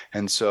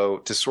 And so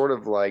to sort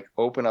of like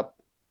open up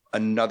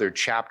another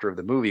chapter of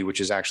the movie, which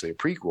is actually a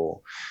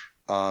prequel,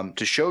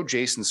 to show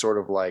Jason sort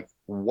of like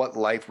what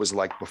life was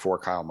like before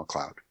Kyle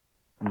MacLeod.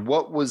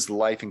 What was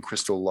life in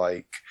Crystal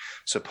like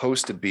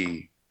supposed to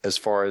be, as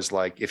far as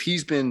like, if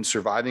he's been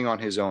surviving on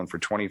his own for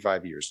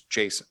 25 years,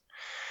 Jason,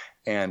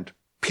 and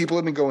people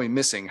have been going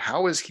missing,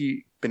 how has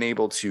he been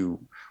able to,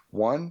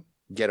 1,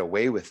 get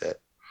away with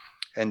it?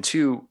 And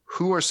 2,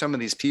 who are some of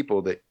these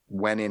people that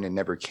went in and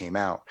never came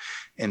out?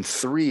 And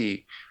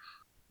 3,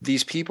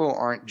 these people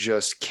aren't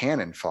just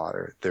cannon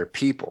fodder, they're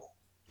people.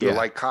 They're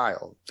like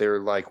Kyle. They're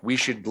like, we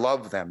should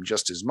love them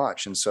just as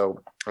much. And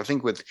so I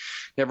think with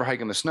Never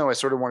Hike in the Snow, I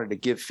sort of wanted to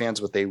give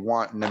fans what they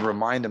want and then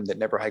remind them that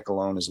Never Hike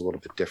Alone is a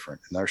little bit different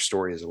and their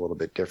story is a little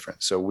bit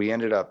different. So we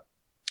ended up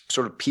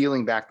sort of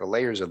peeling back the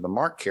layers of the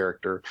Mark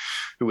character,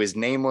 who is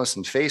nameless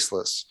and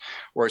faceless,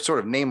 or sort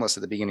of nameless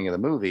at the beginning of the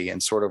movie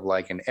and sort of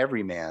like an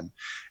everyman.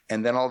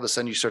 And then all of a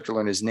sudden you start to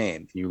learn his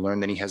name and you learn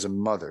that he has a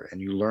mother and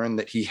you learn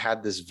that he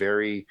had this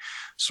very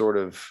sort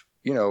of,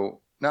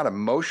 not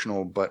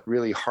emotional, but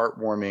really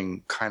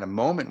heartwarming kind of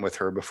moment with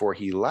her before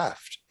he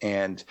left.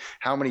 And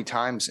how many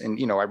times, and,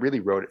 I really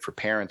wrote it for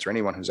parents or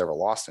anyone who's ever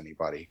lost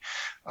anybody,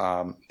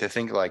 to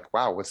think like,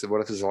 wow, what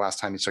if this is the last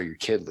time you saw your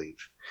kid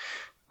leave?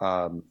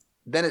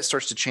 Then it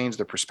starts to change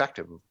the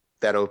perspective of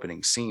that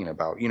opening scene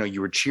about, you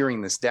were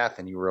cheering this death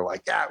and you were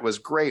like, yeah, it was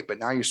great. But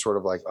now you're sort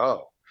of like,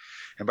 oh.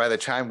 And by the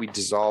time we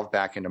dissolve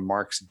back into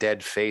Mark's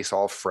dead face,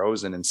 all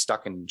frozen and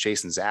stuck in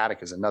Jason's attic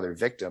as another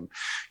victim,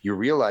 you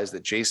realize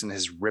that Jason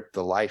has ripped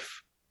the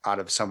life out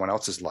of someone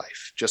else's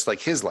life, just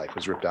like his life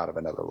was ripped out of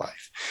another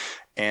life.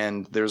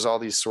 And there's all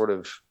these sort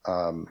of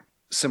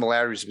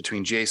similarities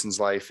between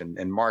Jason's life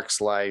and Mark's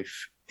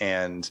life,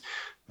 and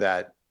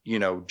that,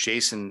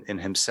 Jason in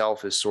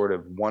himself is sort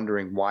of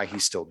wondering why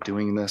he's still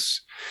doing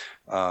this.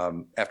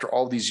 After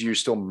all these years,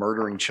 still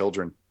murdering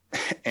children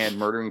and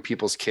murdering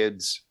people's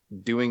kids,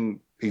 doing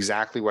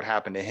exactly what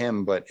happened to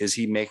him, but is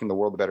he making the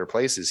world a better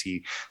place? Does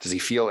he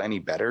feel any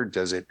better?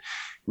 Does it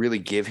really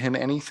give him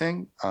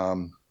anything?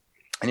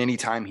 And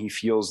anytime he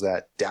feels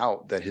that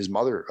doubt, that his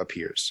mother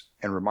appears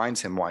and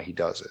reminds him why he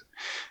does it,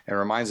 and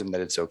reminds him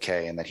that it's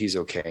okay and that he's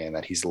okay and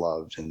that he's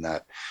loved, and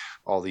that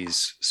all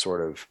these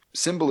sort of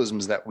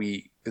symbolisms that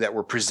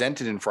were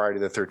presented in Friday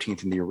the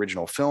 13th in the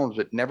original films,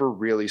 but never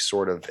really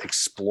sort of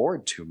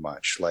explored too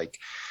much. Like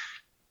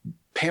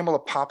Pamela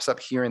pops up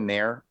here and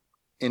there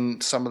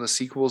in some of the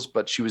sequels,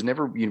 but we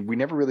never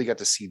really got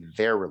to see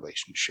their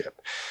relationship.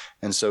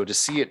 And so to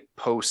see it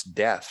post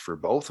death for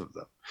both of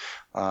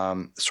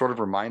them sort of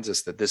reminds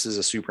us that this is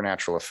a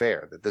supernatural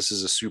affair, that this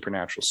is a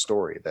supernatural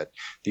story, that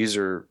these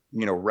are,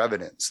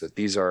 revenants, that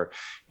these are,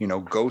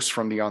 ghosts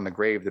from beyond the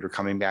grave that are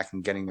coming back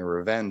and getting their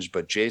revenge.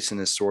 But Jason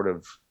is sort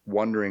of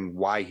wondering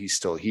why he's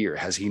still here.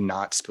 Has he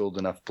not spilled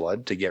enough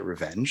blood to get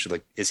revenge?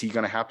 Like, is he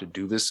going to have to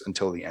do this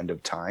until the end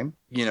of time?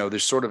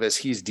 There's sort of, as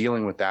he's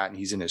dealing with that and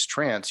he's in his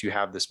trance, you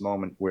have this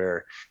moment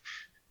where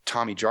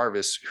Tommy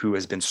Jarvis, who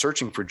has been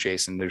searching for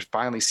Jason, there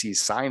finally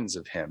sees signs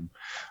of him.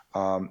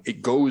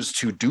 It goes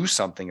to do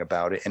something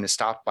about it, and is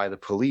stopped by the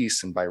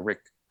police and by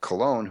Rick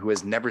Cologne, who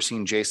has never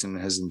seen Jason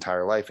in his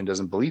entire life and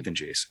doesn't believe in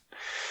Jason.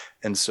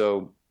 And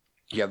so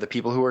you have the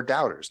people who are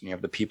doubters, and you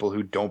have the people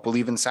who don't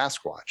believe in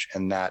Sasquatch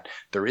and that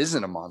there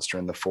isn't a monster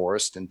in the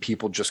forest and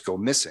people just go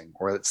missing,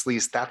 or at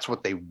least that's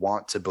what they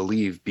want to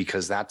believe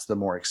because that's the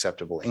more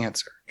acceptable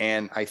answer.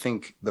 And I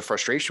think the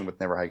frustration with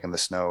Never Hike in the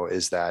Snow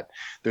is that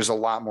there's a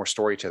lot more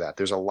story to that.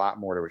 There's a lot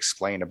more to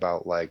explain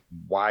about, like,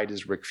 why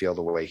does Rick feel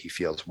the way he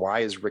feels? Why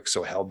is Rick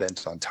so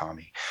hell-bent on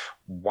Tommy?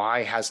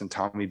 Why hasn't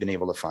Tommy been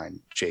able to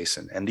find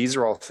Jason? And these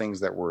are all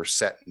things that were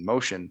set in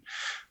motion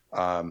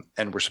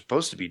and were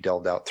supposed to be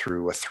delved out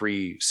through a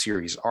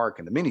 3-series arc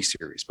in the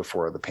miniseries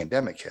before the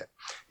pandemic hit.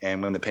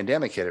 And when the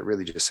pandemic hit, it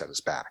really just set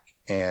us back.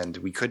 And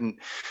we couldn't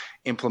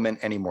implement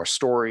any more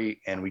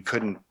story, and we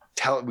couldn't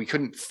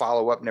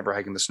follow up Never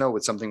Hike in the Snow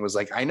with something was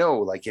like, I know,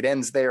 like, it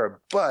ends there,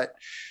 but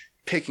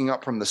picking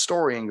up from the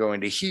story and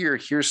going to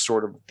here's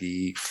sort of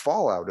the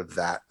fallout of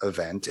that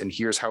event, and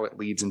here's how it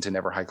leads into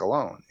Never Hike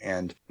Alone,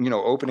 and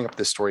opening up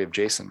the story of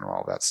Jason and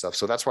all that stuff.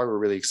 So that's why we're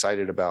really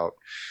excited about.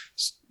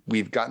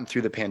 We've gotten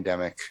through the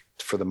pandemic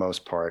for the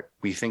most part.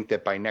 We think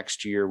that by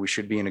next year we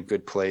should be in a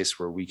good place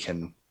where we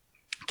can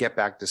get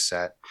back to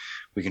set,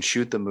 we can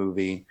shoot the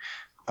movie,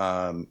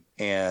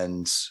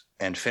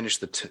 and finish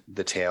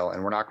the tale.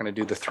 And we're not going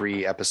to do the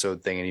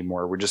 3-episode thing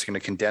anymore. We're just going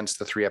to condense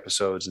the 3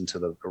 episodes into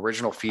the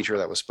original feature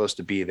that was supposed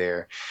to be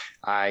there.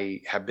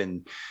 I have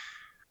been,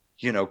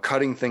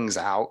 cutting things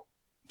out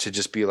to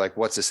just be like,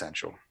 what's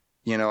essential?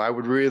 I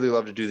would really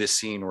love to do this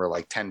scene where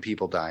like 10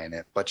 people die in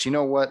it, but you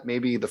know what?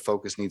 Maybe the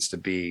focus needs to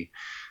be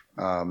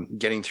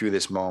getting through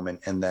this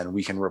moment, and then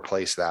we can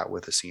replace that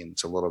with a scene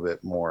that's a little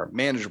bit more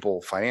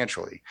manageable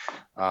financially,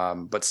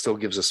 but still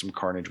gives us some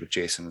carnage with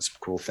Jason and some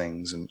cool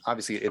things. And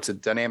obviously it's a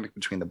dynamic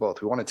between the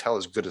both. We want to tell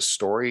as good a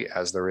story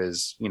as there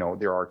is,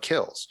 there are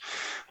kills,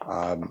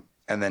 and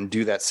then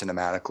do that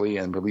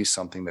cinematically and release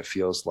something that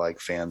feels like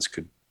fans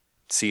could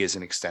see as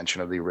an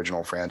extension of the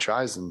original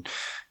franchise. And,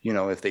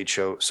 if they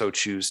so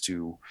choose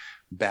to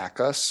back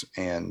us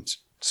and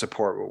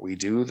support what we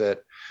do, that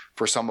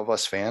for some of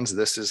us fans,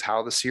 this is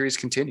how the series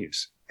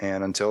continues.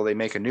 And until they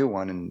make a new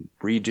one and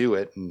redo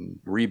it and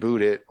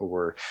reboot it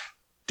or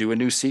do a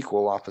new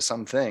sequel off of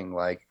something,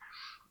 like,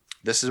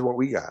 this is what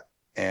we got.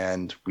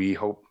 And we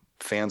hope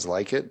fans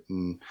like it.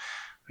 And,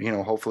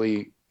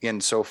 hopefully,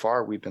 and so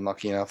far we've been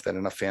lucky enough that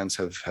enough fans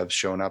have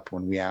shown up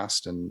when we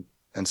asked and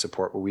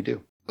support what we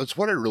do. That's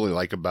what I really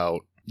like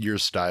about your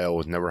style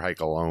with Never Hike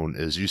Alone,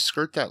 is you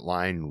skirt that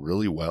line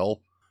really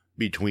well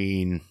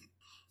between,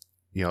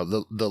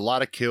 the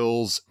lot of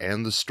kills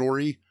and the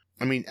story.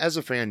 I mean, as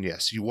a fan,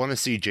 yes, you want to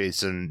see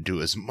Jason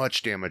do as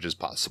much damage as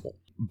possible,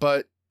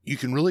 but you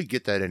can really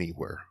get that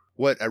anywhere.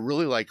 What I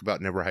really like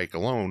about Never Hike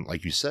Alone,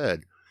 like you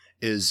said,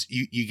 is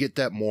you get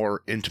that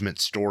more intimate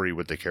story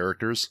with the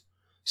characters,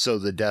 so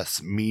the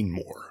deaths mean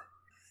more.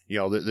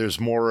 There's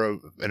more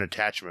of an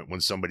attachment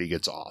when somebody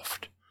gets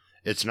offed.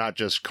 It's not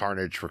just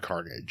carnage for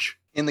carnage.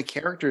 And the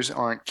characters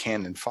aren't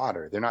cannon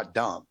fodder. They're not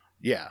dumb.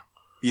 Yeah.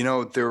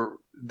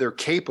 They're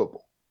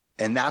capable.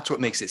 And that's what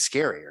makes it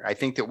scarier. I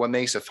think that what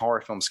makes a horror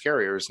film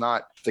scarier is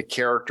not the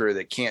character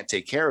that can't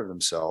take care of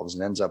themselves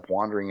and ends up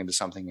wandering into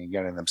something and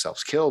getting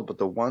themselves killed, but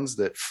the ones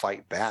that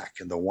fight back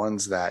and the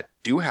ones that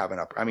do have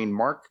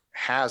Mark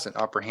has an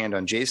upper hand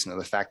on Jason in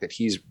the fact that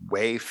he's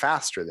way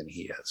faster than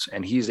he is,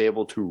 and he's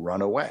able to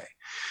run away.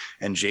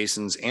 And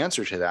Jason's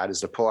answer to that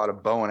is to pull out a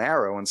bow and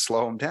arrow and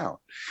slow him down.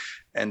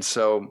 And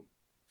so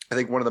I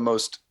think one of the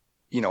most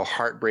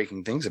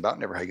heartbreaking things about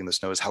Never Hike in the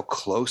Snow is how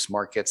close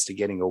Mark gets to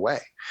getting away.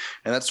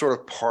 And that's sort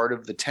of part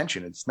of the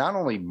tension. It's not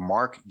only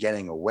Mark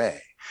getting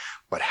away,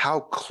 but how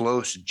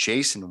close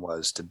Jason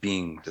was to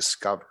being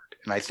discovered.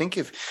 And I think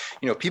if,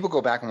 people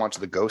go back and watch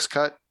the Ghost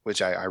Cut,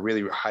 which I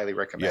really highly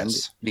recommend,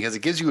 yes, because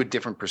it gives you a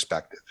different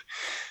perspective.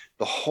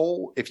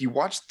 If you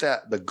watch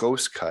the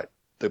Ghost Cut,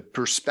 the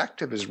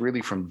perspective is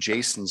really from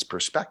Jason's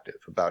perspective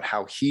about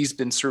how he's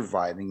been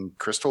surviving in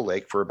Crystal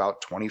Lake for about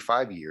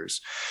 25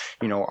 years.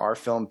 Our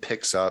film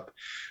picks up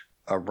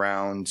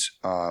around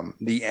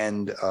the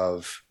end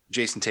of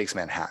Jason Takes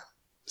Manhattan.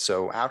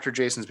 So after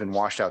Jason's been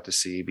washed out to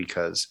sea,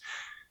 because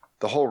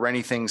the whole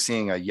Rennie thing,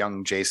 seeing a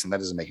young Jason, that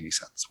doesn't make any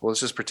sense. Well,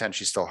 let's just pretend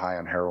she's still high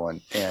on heroin.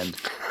 And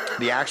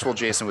the actual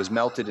Jason was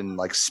melted and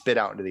spit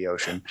out into the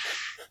ocean,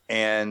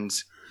 and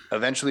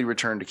eventually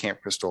returned to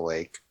Camp Crystal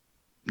Lake,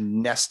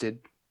 nested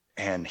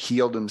and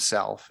healed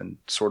himself and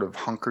sort of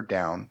hunkered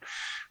down,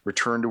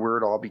 returned to where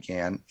it all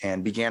began,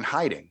 and began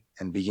hiding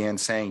and began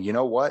saying, you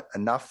know what,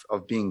 enough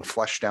of being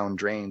flushed down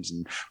drains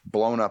and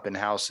blown up in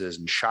houses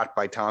and shot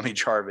by Tommy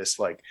Jarvis.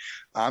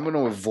 I'm going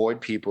to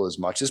avoid people as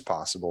much as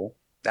possible.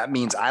 That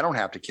means I don't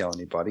have to kill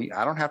anybody.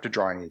 I don't have to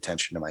draw any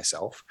attention to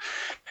myself.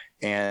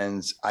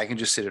 And I can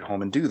just sit at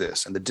home and do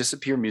this. And the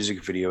Disappear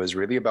music video is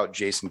really about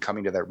Jason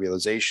coming to that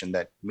realization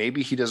that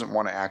maybe he doesn't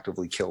want to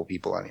actively kill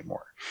people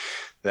anymore.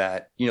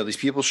 That, these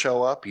people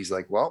show up. He's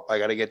like, well, I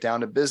got to get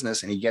down to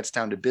business. And he gets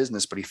down to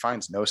business, but he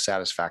finds no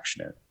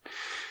satisfaction in it.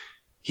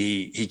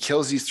 He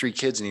kills these 3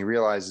 kids and he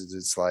realizes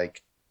it's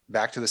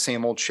back to the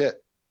same old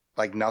shit.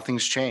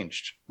 Nothing's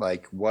changed.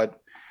 What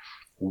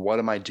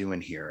am I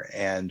doing here?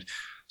 And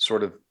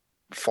sort of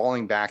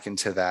falling back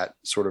into that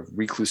sort of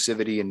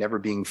reclusivity and never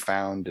being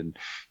found. And,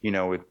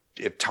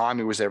 if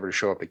Tommy was ever to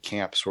show up at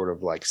camp, sort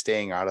of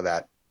staying out of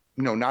that,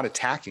 not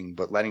attacking,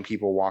 but letting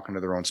people walk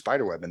into their own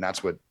spiderweb. And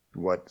that's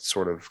what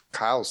sort of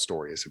Kyle's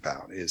story is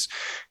about, is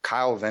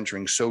Kyle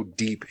venturing so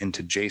deep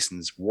into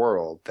Jason's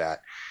world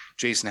that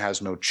Jason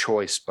has no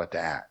choice but to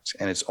act.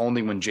 And it's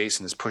only when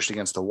Jason is pushed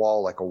against the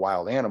wall like a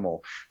wild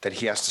animal that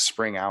he has to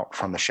spring out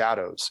from the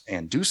shadows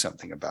and do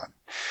something about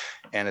it.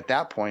 And at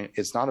that point,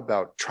 it's not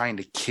about trying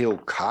to kill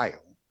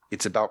Kyle.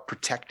 It's about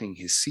protecting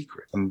his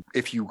secret. And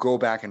if you go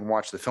back and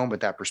watch the film with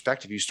that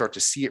perspective, you start to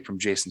see it from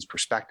Jason's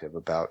perspective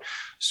about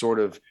sort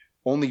of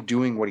only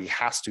doing what he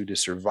has to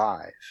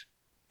survive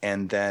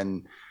and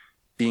then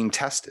being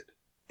tested,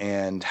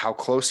 and how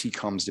close he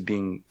comes to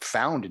being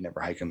found in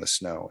Never Hike in the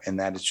Snow, and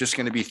that it's just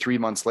going to be 3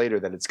 months later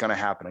that it's going to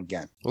happen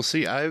again. Well,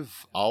 see,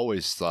 I've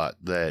always thought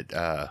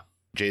that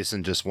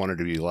Jason just wanted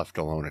to be left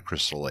alone at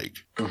Crystal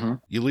Lake. Mm-hmm.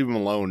 You leave him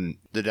alone,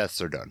 the deaths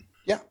are done.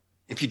 Yeah.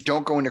 if you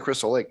don't go into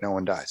Crystal Lake, no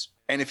one dies.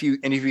 And if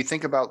you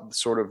think about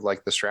sort of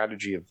like the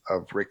strategy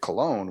of Rick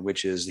Colon,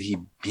 which is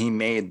he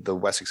made the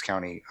Wessex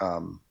County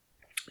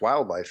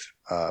wildlife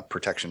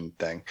protection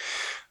thing.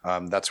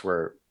 That's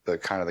where the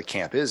kind of the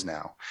camp is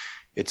now.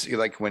 It's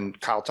like when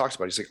Kyle talks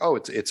about it, he's like, oh,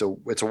 it's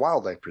a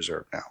wildlife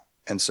preserve now.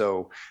 And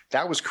so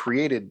that was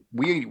created.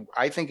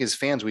 I think as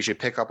fans, we should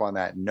pick up on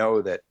that and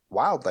know that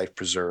wildlife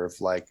preserve,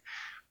 like,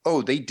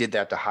 oh, they did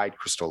that to hide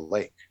Crystal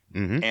Lake.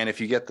 Mm-hmm. And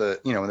if you get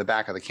the, in the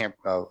back of the camp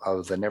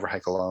of the Never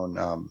Hike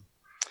Alone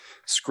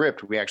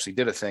script, we actually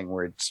did a thing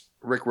where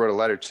Rick wrote a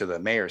letter to the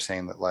mayor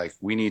saying that, like,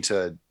 we need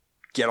to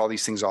get all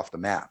these things off the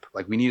map.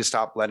 Like, we need to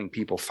stop letting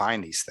people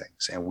find these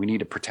things, and we need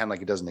to pretend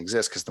like it doesn't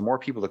exist, because the more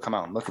people that come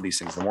out and look at these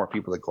things, the more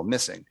people that go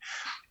missing,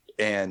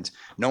 and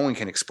no one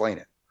can explain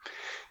it.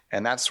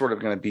 And that's sort of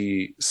going to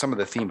be some of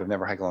the theme of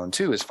Never Hike Alone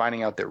 2, is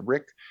finding out that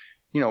Rick,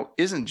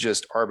 isn't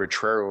just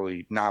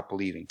arbitrarily not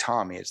believing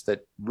Tommy. It's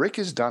that Rick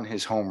has done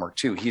his homework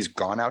too. He's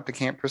gone out to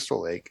Camp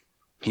Crystal Lake.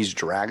 He's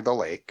dragged the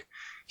lake.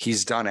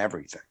 He's done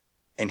everything,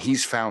 and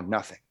he's found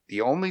nothing.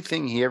 The only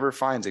thing he ever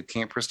finds at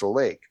Camp Crystal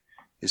Lake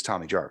is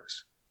Tommy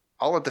Jarvis.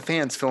 I'll let the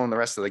fans fill in the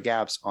rest of the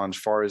gaps on as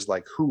far as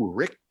like who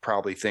Rick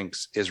probably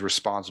thinks is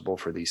responsible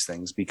for these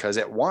things, because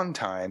at one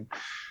time,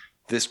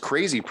 this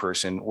crazy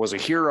person was a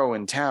hero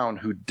in town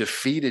who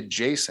defeated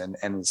Jason,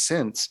 and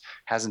since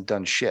hasn't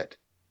done shit.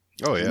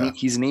 Oh yeah,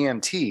 he's an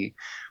EMT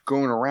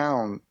going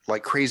around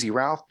like Crazy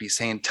Ralph,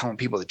 telling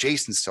people that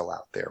Jason's still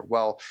out there.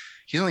 Well,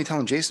 he's only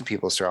telling Jason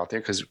people are still out there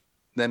because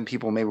then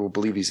people maybe will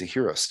believe he's a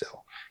hero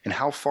still. And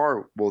how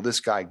far will this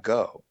guy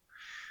go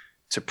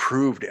to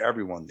prove to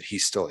everyone that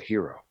he's still a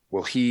hero?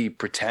 Will he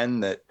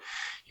pretend that,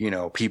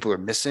 people are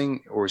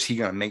missing, or is he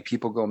going to make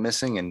people go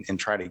missing and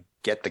try to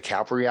get the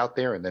cavalry out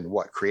there and then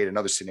create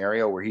another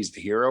scenario where he's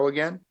the hero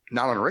again?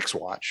 Not on Rick's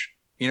watch.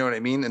 You know what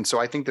I mean? And so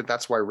I think that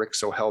that's why Rick's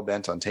so hell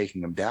bent on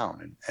taking him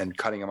down and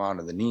cutting him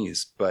onto the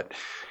knees. But,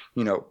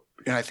 and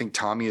I think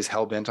Tommy is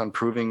hell bent on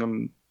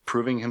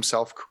proving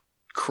himself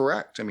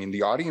correct. I mean,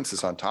 the audience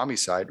is on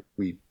Tommy's side.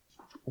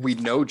 We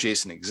know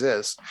Jason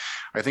exists.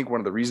 I think one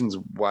of the reasons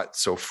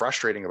what's so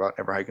frustrating about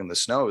Never Hiking the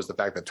Snow is the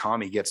fact that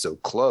Tommy gets so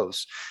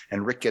close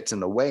and Rick gets in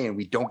the way, and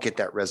we don't get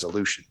that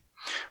resolution.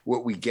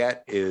 What we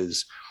get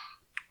is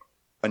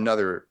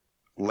another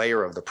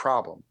layer of the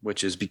problem,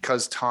 which is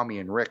because Tommy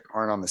and Rick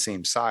aren't on the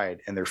same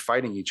side and they're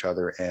fighting each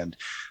other, and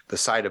the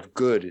side of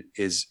good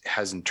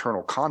has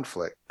internal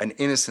conflict, an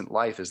innocent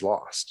life is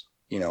lost.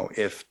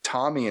 If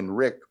Tommy and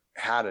Rick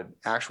had an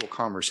actual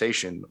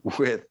conversation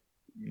with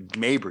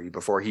Mabry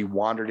before he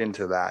wandered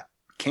into that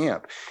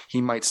camp,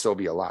 he might still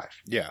be alive.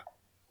 Yeah.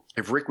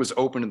 If Rick was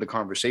open to the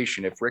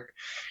conversation, if Rick,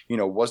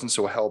 wasn't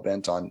so hell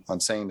bent on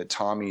saying that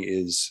Tommy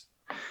is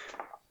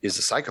a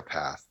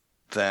psychopath,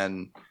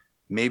 then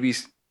maybe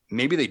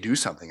they do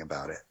something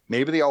about it.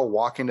 Maybe they all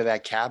walk into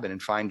that cabin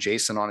and find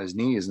Jason on his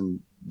knees and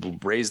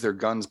raise their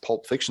guns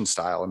Pulp Fiction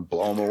style and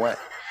blow him away.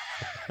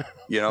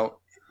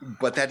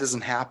 But that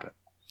doesn't happen.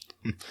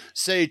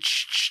 Say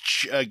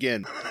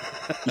again.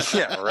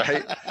 Yeah,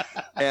 right.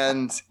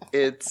 And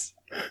it's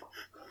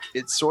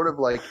sort of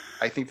like,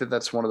 I think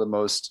that's one of the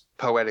most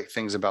poetic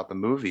things about the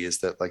movie, is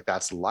that, like,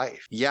 that's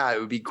life. Yeah, it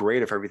would be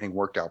great if everything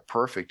worked out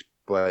perfect,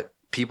 but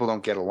people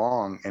don't get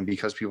along, and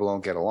because people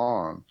don't get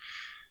along,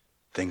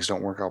 things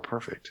don't work out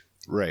perfect.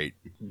 Right.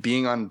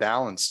 Being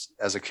unbalanced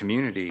as a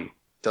community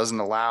doesn't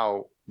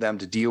allow them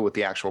to deal with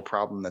the actual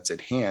problem that's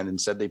at hand.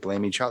 Instead, they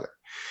blame each other,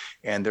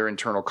 and their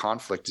internal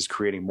conflict is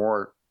creating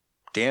more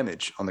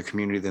damage on the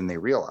community than they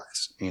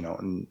realize.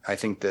 And I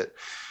think that,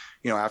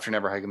 after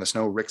Never Hiking the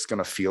Snow, Rick's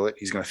going to feel it.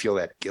 He's going to feel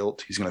that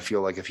guilt. He's going to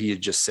feel like if he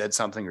had just said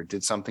something or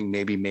did something,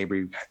 maybe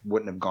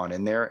wouldn't have gone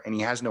in there, and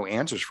he has no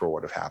answers for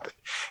what have happened.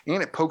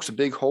 And it pokes a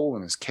big hole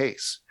in his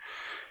case.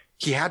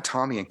 He had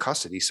Tommy in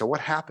custody. So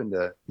what happened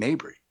to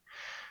Mabry?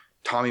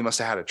 Tommy must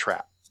have had a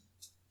trap,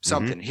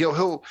 something.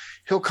 Mm-hmm.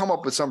 He'll come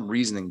up with some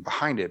reasoning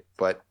behind it,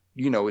 but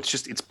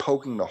it's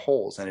poking the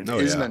holes. And it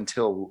isn't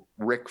until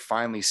Rick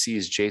finally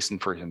sees Jason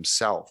for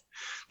himself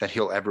that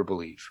he'll ever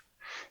believe.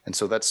 And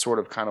so that's sort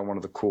of kind of one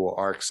of the cool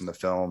arcs in the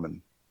film,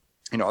 and,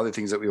 other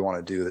things that we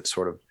want to do that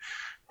sort of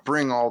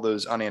bring all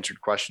those unanswered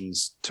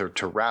questions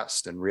to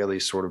rest, and really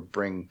sort of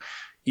bring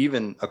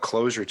even a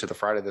closure to the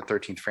Friday the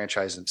 13th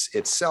franchise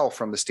itself,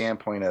 from the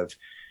standpoint of,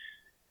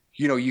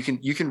 you can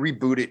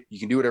reboot it, you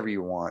can do whatever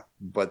you want,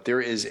 but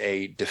there is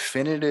a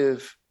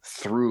definitive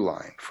through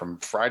line from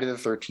Friday the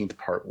 13th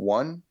part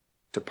 1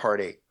 to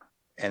part 8,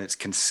 and it's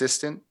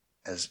consistent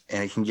and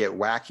it can get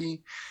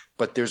wacky,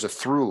 but there's a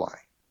through line.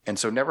 And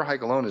so Never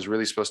Hike Alone is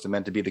really supposed to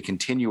meant to be the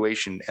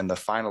continuation and the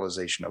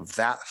finalization of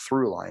that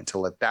through line, to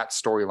let that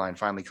storyline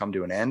finally come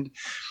to an end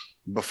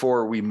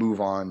before we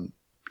move on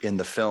in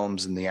the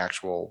films and the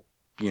actual,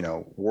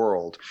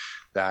 world.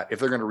 That if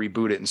they're going to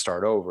reboot it and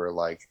start over,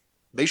 like,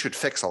 they should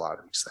fix a lot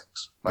of these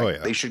things.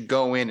 Like, they should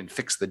go in and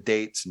fix the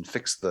dates and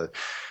fix the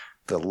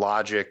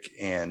logic,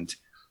 and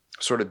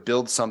sort of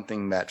build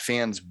something that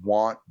fans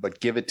want,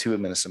 but give it to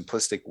them in a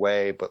simplistic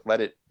way, but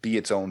let it be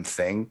its own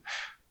thing.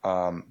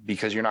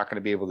 Because you're not going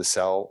to be able to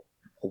sell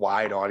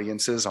wide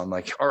audiences on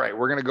like, all right,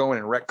 we're going to go in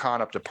and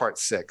retcon up to part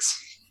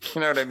 6.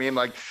 You know what I mean?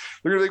 Like,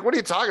 they're like, what are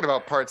you talking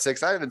about part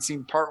 6? I haven't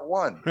seen part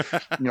 1,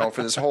 you know,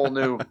 for this whole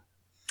new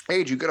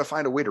age. You got to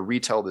find a way to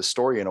retell this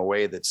story in a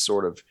way that's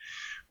sort of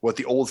what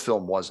the old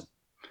film wasn't,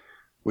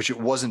 which it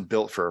wasn't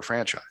built for a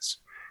franchise.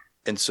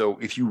 And so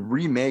if you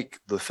remake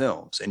the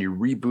films and you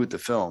reboot the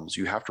films,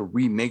 you have to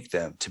remake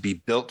them to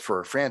be built for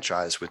a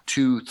franchise with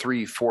 2,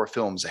 3, 4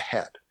 films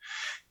ahead.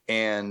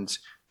 And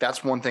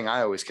that's one thing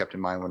I always kept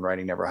in mind when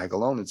writing Never Hike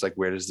Alone. It's like,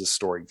 where does this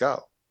story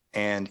go?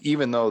 And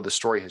even though the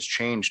story has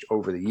changed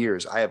over the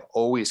years, I have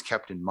always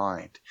kept in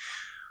mind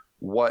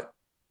what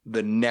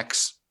the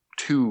next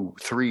 2,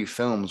 3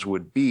 films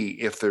would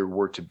be if there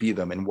were to be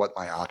them and what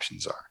my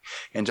options are.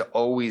 And to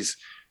always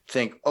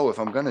think, oh, if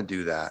I'm going to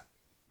do that,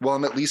 well,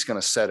 I'm at least going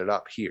to set it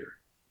up here.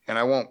 And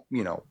I won't,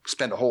 you know,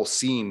 spend a whole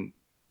scene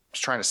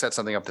trying to set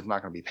something up that's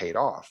not going to be paid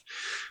off,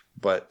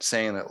 but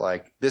saying that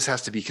like, this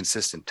has to be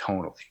consistent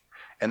tonally.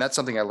 And that's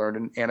something I learned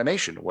in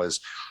animation was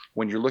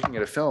when you're looking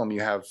at a film, you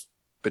have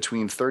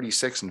between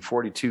 36 and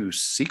 42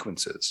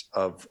 sequences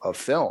of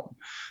film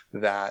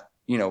that,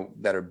 you know,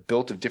 that are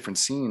built of different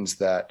scenes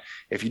that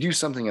if you do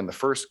something in the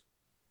first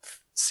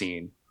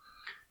scene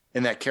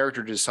and that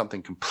character does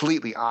something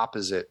completely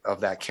opposite of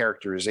that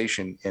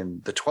characterization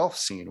in the 12th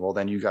scene, well,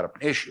 then you got an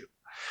issue.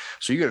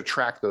 So you got to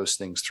track those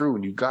things through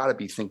and you got to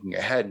be thinking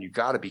ahead and you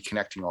got to be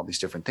connecting all these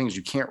different things.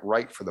 You can't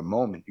write for the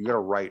moment. You got to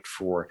write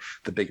for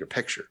the bigger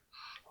picture.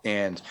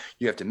 And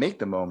you have to make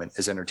the moment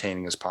as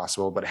entertaining as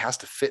possible, but it has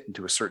to fit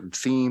into a certain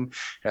theme.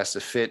 It has to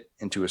fit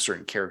into a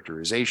certain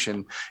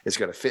characterization. It's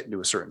got to fit into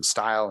a certain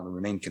style and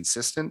remain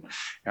consistent.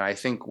 And I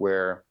think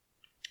where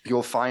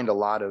you'll find a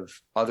lot of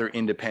other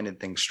independent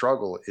things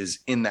struggle is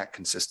in that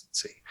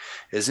consistency,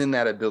 is in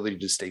that ability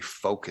to stay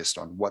focused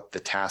on what the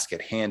task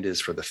at hand is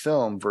for the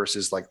film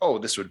versus like, oh,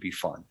 this would be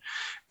fun.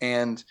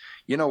 And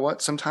you know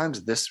what?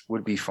 Sometimes this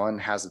would be fun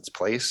has its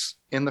place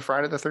in the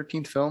Friday the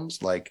 13th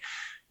films. Like,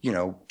 you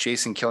know,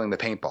 Jason killing the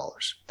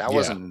paintballers. That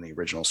wasn't in the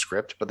original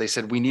script, but they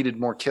said we needed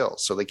more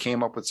kills. So they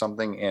came up with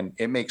something and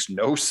it makes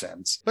no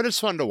sense. But it's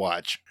fun to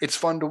watch. It's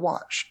fun to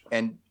watch.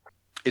 And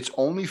it's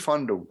only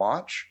fun to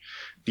watch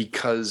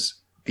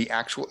because the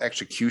actual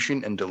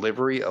execution and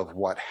delivery of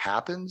what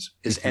happens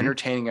is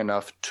entertaining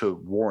enough to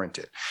warrant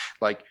it.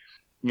 Like,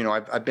 you know,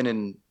 I've been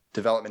in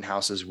development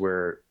houses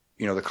where,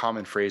 you know, the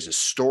common phrase is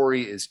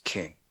story is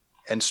king.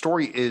 And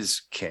story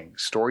is king.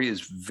 Story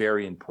is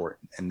very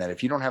important. And that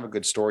if you don't have a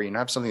good story and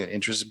have something that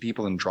interests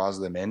people and draws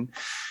them in,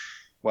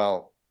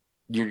 well,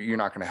 you're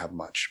not going to have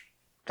much.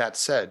 That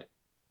said,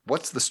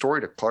 what's the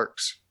story to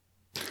Clerks?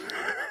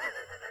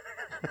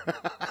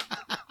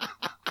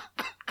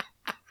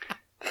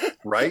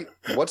 Right?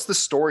 What's the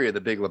story of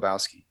The Big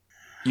Lebowski?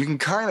 You can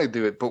kind of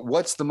do it, but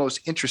what's the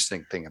most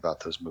interesting thing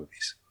about those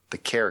movies? The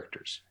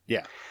characters.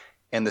 Yeah.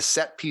 And the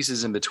set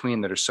pieces in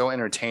between that are so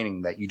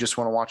entertaining that you just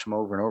want to watch them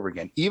over and over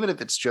again, even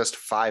if it's just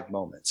 5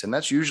 moments. And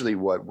that's usually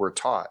what we're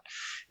taught,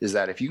 is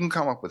that if you can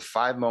come up with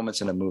 5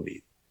 moments in a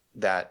movie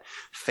that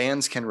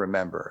fans can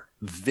remember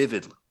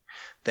vividly,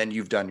 then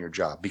you've done your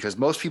job. Because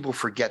most people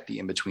forget the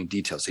in-between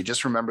details. They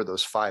just remember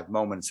those 5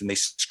 moments and they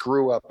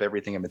screw up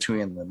everything in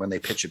between them when they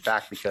pitch it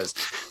back because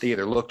they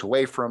either looked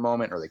away for a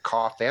moment or they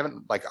coughed. They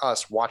haven't, like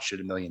us, watched it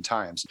a million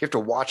times. You have to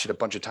watch it a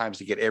bunch of times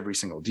to get every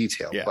single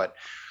detail. Yeah. But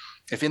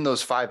if in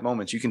those 5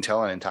 moments you can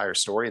tell an entire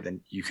story,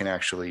 then you can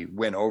actually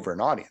win over an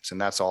audience. And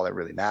that's all that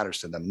really matters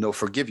to them. They'll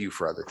forgive you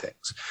for other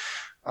things.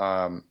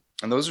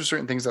 And those are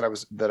certain things that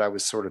I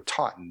was sort of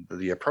taught, and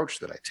the approach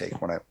that I take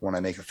when I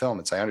make a film.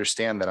 It's I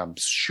understand that I'm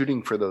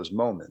shooting for those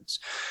moments,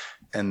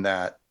 and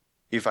that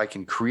if I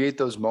can create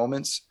those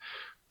moments,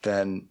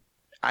 then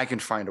I can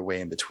find a way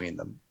in between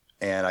them,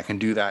 and I can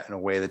do that in a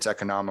way that's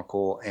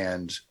economical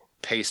and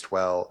paced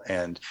well,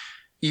 and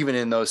even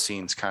in those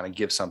scenes, kind of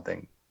give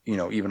something, you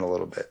know, even a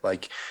little bit.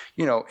 Like,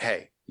 you know,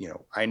 hey, you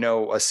know, I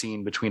know a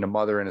scene between a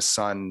mother and a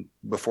son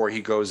before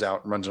he goes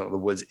out and runs into the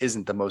woods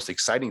isn't the most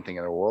exciting thing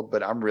in the world,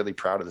 but I'm really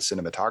proud of the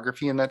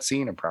cinematography in that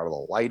scene. I'm proud of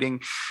the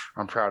lighting.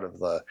 I'm proud of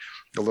the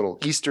little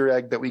Easter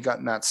egg that we got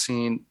in that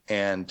scene.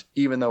 And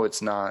even though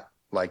it's not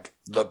like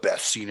the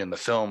best scene in the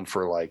film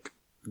for like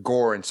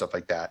gore and stuff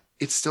like that,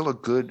 it's still a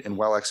good and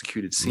well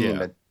executed scene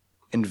that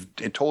and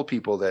told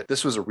people that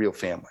this was a real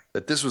family,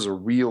 that this was a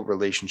real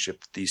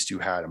relationship that these two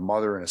had, a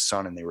mother and a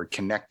son, and they were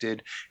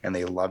connected and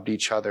they loved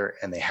each other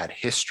and they had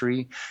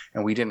history,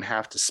 and we didn't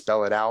have to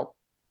spell it out.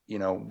 You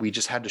know, we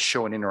just had to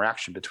show an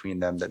interaction between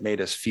them that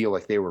made us feel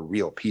like they were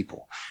real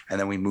people. And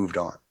then we moved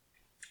on.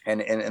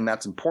 And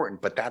that's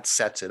important, but that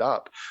sets it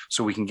up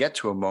so we can get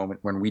to a moment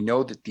when we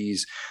know that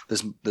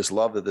this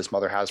love that this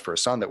mother has for her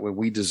son, that when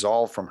we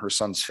dissolve from her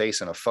son's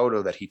face in a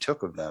photo that he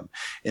took of them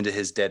into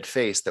his dead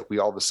face, that we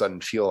all of a sudden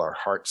feel our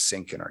heart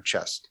sink in our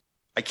chest.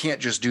 I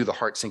can't just do the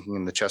heart sinking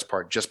in the chest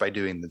part just by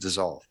doing the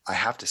dissolve. I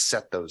have to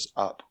set those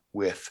up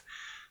with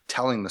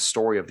telling the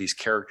story of these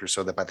characters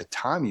so that by the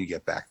time you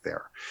get back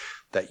there,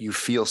 that you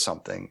feel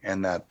something,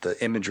 and that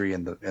the imagery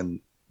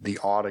and the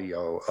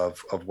audio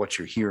of what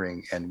you're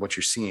hearing and what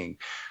you're seeing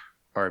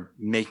are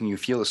making you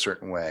feel a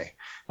certain way.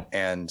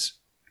 And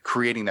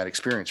creating that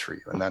experience for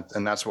you.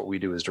 And that's what we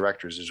do as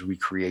directors, is we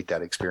create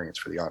that experience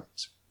for the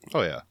audience.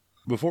 Oh, yeah.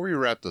 Before we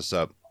wrap this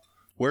up,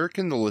 where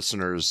can the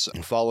listeners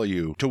follow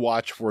you to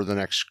watch for the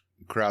next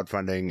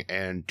crowdfunding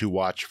and to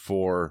watch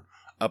for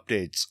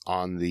updates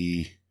on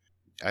the,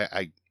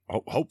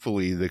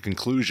 hopefully the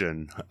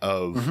conclusion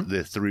of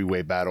the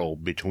three-way battle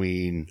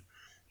between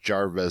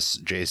Jarvis,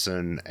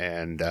 Jason,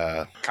 and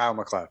Kyle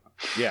MacLeod.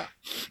 Yeah.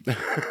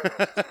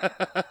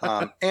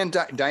 And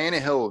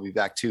Diana Hill will be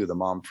back too, the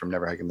mom from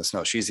Never Hike in the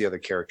Snow. She's the other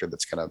character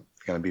that's gonna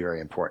be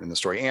very important in the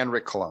story, and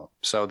Rick Cologne.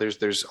 So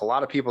there's a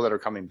lot of people that are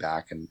coming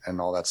back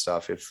and all that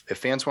stuff. If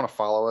fans want to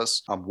follow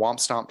us, Womp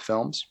Stomp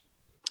Films,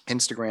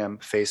 Instagram,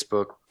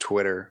 Facebook,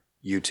 Twitter,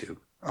 YouTube.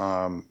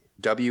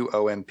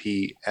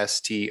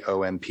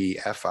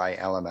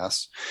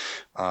 WOMPSTOMPFILMS.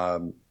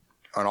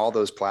 On all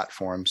those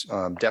platforms.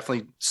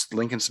 Definitely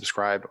link and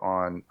subscribe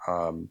on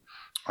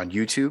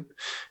YouTube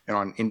and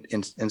on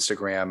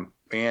Instagram,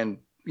 and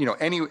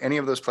any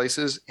of those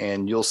places,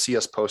 and you'll see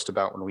us post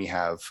about when we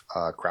have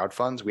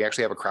crowdfunds. We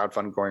actually have a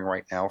crowdfund going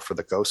right now for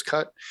the Ghost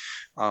Cut.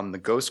 The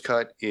Ghost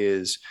Cut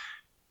is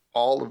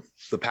all of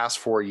the past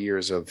 4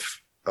 years of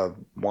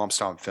Womp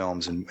Stomp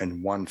Films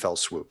in one fell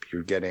swoop.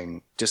 You're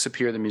getting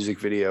Disappear the music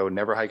video,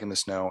 Never Hike in the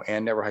Snow,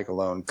 and Never Hike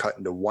Alone cut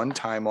into one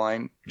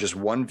timeline, just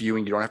one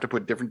viewing. You don't have to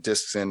put different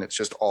discs in. It's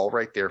just all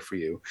right there for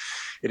you.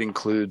 It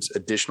includes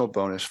additional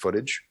bonus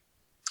footage,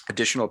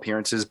 additional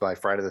appearances by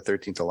Friday the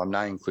 13th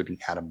alumni, including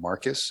Adam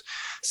Marcus,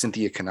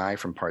 Cynthia Kanai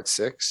from Part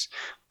 6,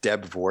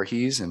 Deb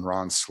Voorhees and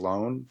Ron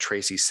Sloan,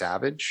 Tracy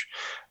Savage.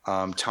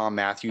 Tom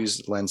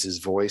Matthews lends his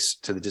voice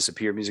to the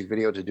Disappear music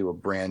video to do a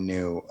brand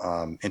new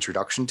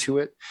introduction to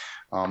it.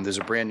 There's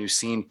a brand new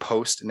scene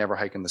post Never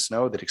Hike in the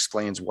Snow that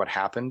explains what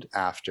happened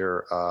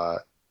after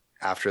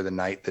the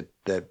night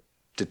that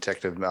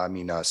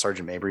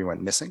Sergeant Mabry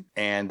went missing,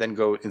 and then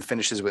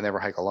finishes with Never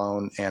Hike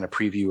Alone and a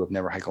preview of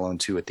Never Hike Alone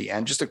 2 at the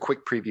end. Just a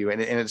quick preview, and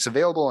it's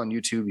available on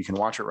YouTube. You can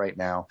watch it right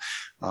now,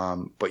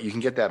 but you can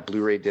get that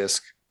Blu-ray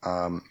disc.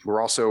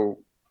 We're also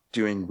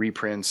doing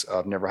reprints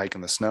of Never Hike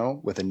in the Snow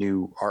with a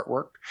new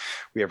artwork.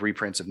 We have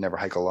reprints of Never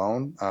Hike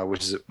Alone,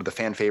 which is the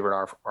fan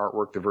favorite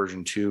artwork, the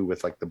version 2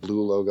 with like the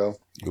blue logo.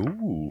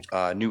 Ooh.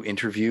 New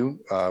interview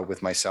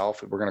with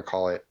myself. We're going to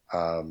call it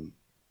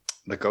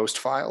the Ghost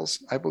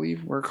Files, I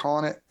believe we're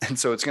calling it. And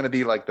so it's going to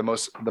be like the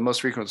most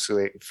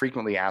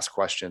frequently asked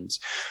questions.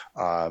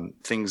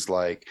 Things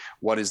like,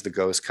 what is the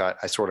Ghost Cut?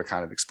 I sort of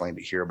kind of explained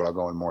it here, but I'll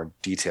go in more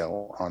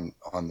detail on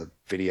the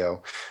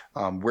video.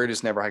 Where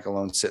does Never Hike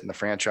Alone sit in the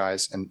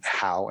franchise, and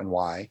how and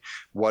why?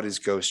 What is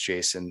Ghost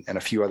Jason? And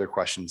a few other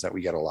questions that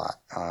we get a lot.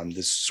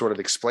 This sort of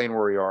explain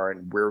where we are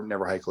and where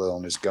Never Hike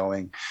Alone is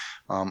going.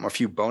 A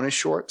few bonus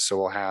shorts. So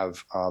we'll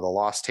have the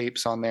Lost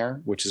Tapes on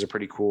there, which is a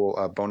pretty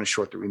cool bonus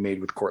short that we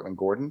made with Cortland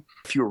Gordon.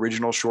 A few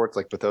original shorts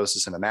like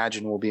Pathosis and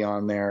Imagine will be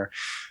on there.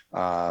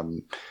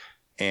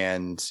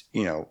 And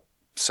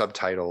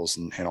subtitles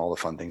and all the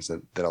fun things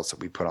that else that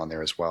we put on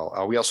there as well.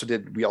 We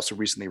also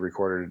recently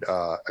recorded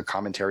a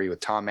commentary with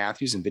Tom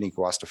Matthews and Vinny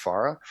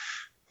Guastafara,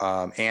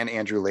 and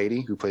Andrew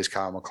Lady, who plays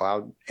Kyle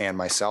MacLeod, and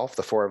myself.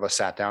 The four of us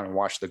sat down and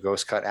watched the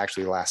Ghost Cut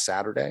actually last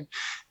Saturday.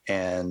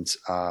 And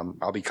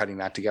I'll be cutting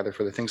that together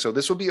for the thing. So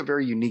this will be a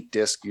very unique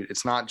disc.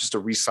 It's not just a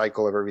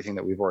recycle of everything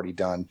that we've already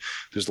done.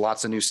 There's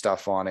lots of new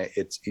stuff on it.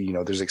 It's,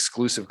 there's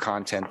exclusive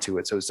content to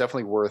it. So it's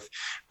definitely worth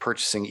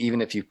purchasing, even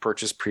if you've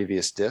purchased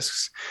previous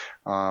discs.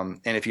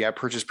 And if you have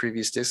purchased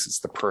previous discs, it's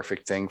the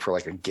perfect thing for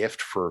like a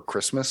gift for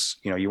Christmas.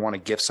 You want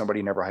to gift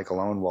somebody Never Hike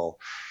Alone. Well,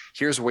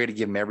 here's a way to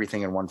give them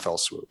everything in one fell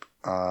swoop.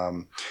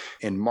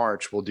 In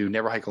March, we'll do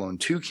Never Hike Alone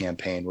 2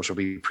 campaign, which will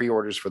be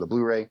pre-orders for the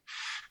Blu-ray.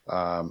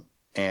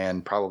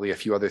 And probably a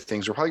few other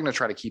things. We're probably going to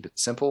try to keep it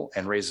simple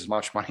and raise as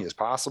much money as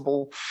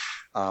possible,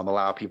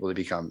 allow people to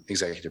become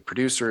executive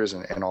producers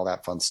and all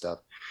that fun stuff.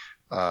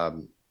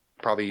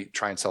 Probably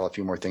try and sell a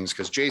few more things,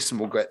 because Jason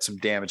will get some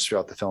damage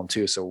throughout the film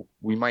too. So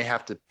we might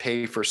have to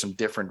pay for some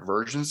different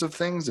versions of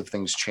things if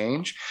things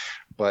change.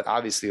 But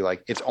obviously,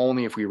 like, it's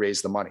only if we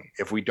raise the money.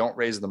 If we don't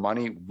raise the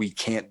money, we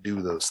can't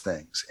do those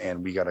things.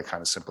 And we got to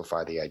kind of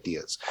simplify the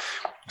ideas.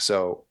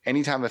 So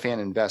anytime a fan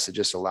invests, it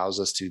just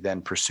allows us to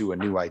then pursue a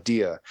new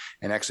idea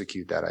and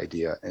execute that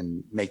idea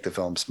and make the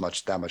films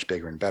that much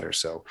bigger and better.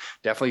 So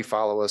definitely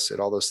follow us at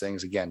all those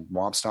things. Again,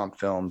 Womp Stomp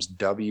Films,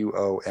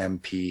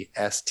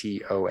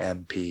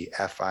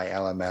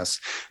 WOMPSTOMPFILMS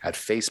at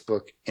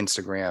Facebook,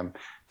 Instagram,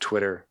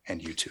 Twitter,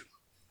 and YouTube.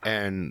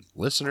 And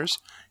listeners,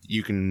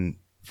 you can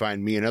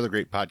find me and other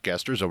great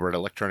podcasters over at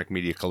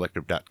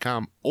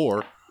electronicmediacollective.com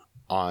or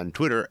on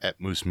Twitter at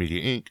Moose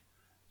Media Inc.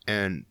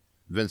 And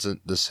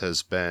Vincent, this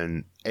has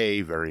been A,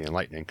 very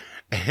enlightening,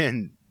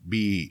 and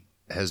B,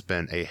 has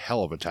been a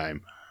hell of a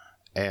time.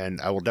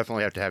 And I will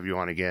definitely have to have you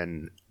on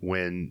again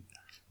when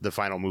the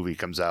final movie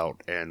comes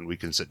out and we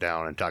can sit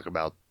down and talk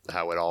about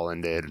how it all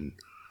ended and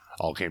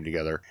all came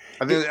together.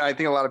 I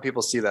think a lot of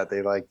people see that.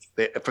 They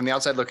from the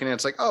outside looking in,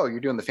 it's like, oh,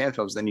 you're doing the fan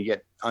films. Then you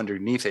get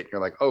underneath it and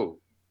you're like, oh,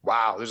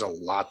 wow, there's a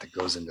lot that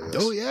goes into this.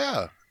 Oh,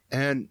 yeah.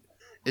 And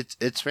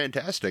it's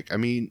fantastic. I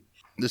mean,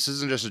 this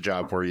isn't just a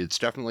job for you. It's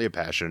definitely a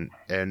passion,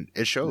 and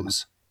it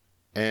shows.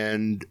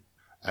 And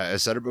I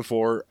said it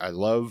before, I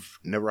love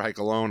Never Hike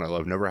Alone. I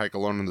love Never Hike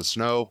Alone in the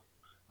Snow.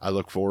 I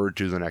look forward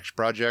to the next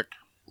project.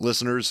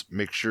 Listeners,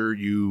 make sure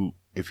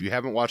if you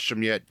haven't watched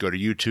them yet, go to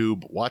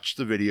YouTube, watch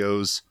the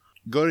videos,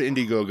 go to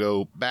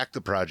Indiegogo, back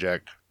the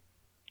project,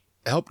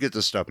 help get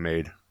this stuff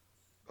made.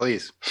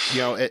 Please.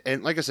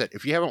 And like I said,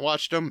 if you haven't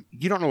watched them,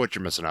 you don't know what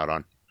you're missing out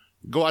on.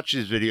 Go watch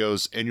these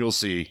videos and you'll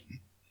see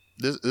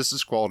this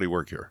is quality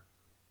work here.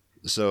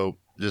 So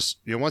just,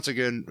 once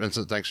again,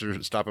 Vincent, thanks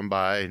for stopping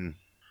by. And,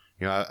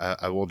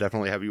 I will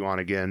definitely have you on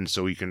again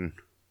so we can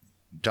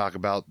talk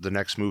about the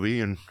next movie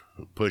and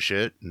push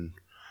it. And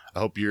I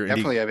hope you're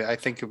definitely. I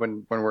think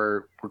when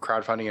we're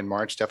crowdfunding in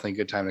March, definitely a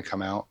good time to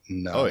come out.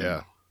 And,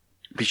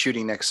 be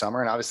shooting next summer.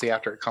 And obviously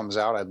after it comes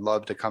out, I'd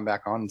love to come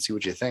back on and see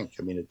what you think.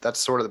 I mean, that's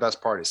sort of the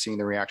best part is seeing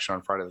the reaction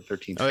on Friday the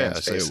 13th. Oh yeah.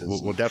 So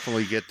we'll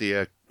definitely get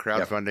the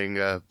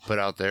crowdfunding put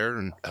out there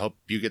and help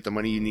you get the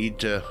money you need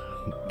to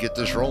get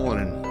this rolling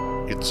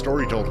and get the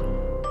story told.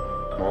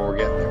 Well, we're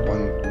getting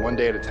there one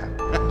day at a time.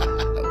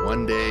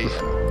 One day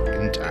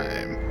in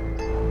time.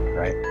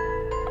 Right.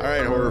 All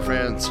right, horror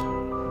fans.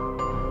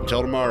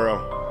 Until tomorrow,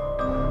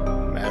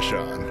 mash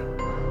on.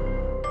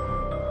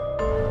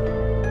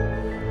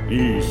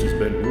 This has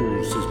been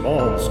Moose's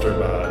Monster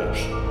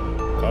Mash.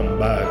 Come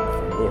back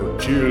for more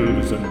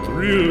chills and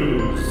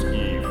thrills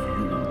if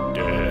you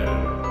dare.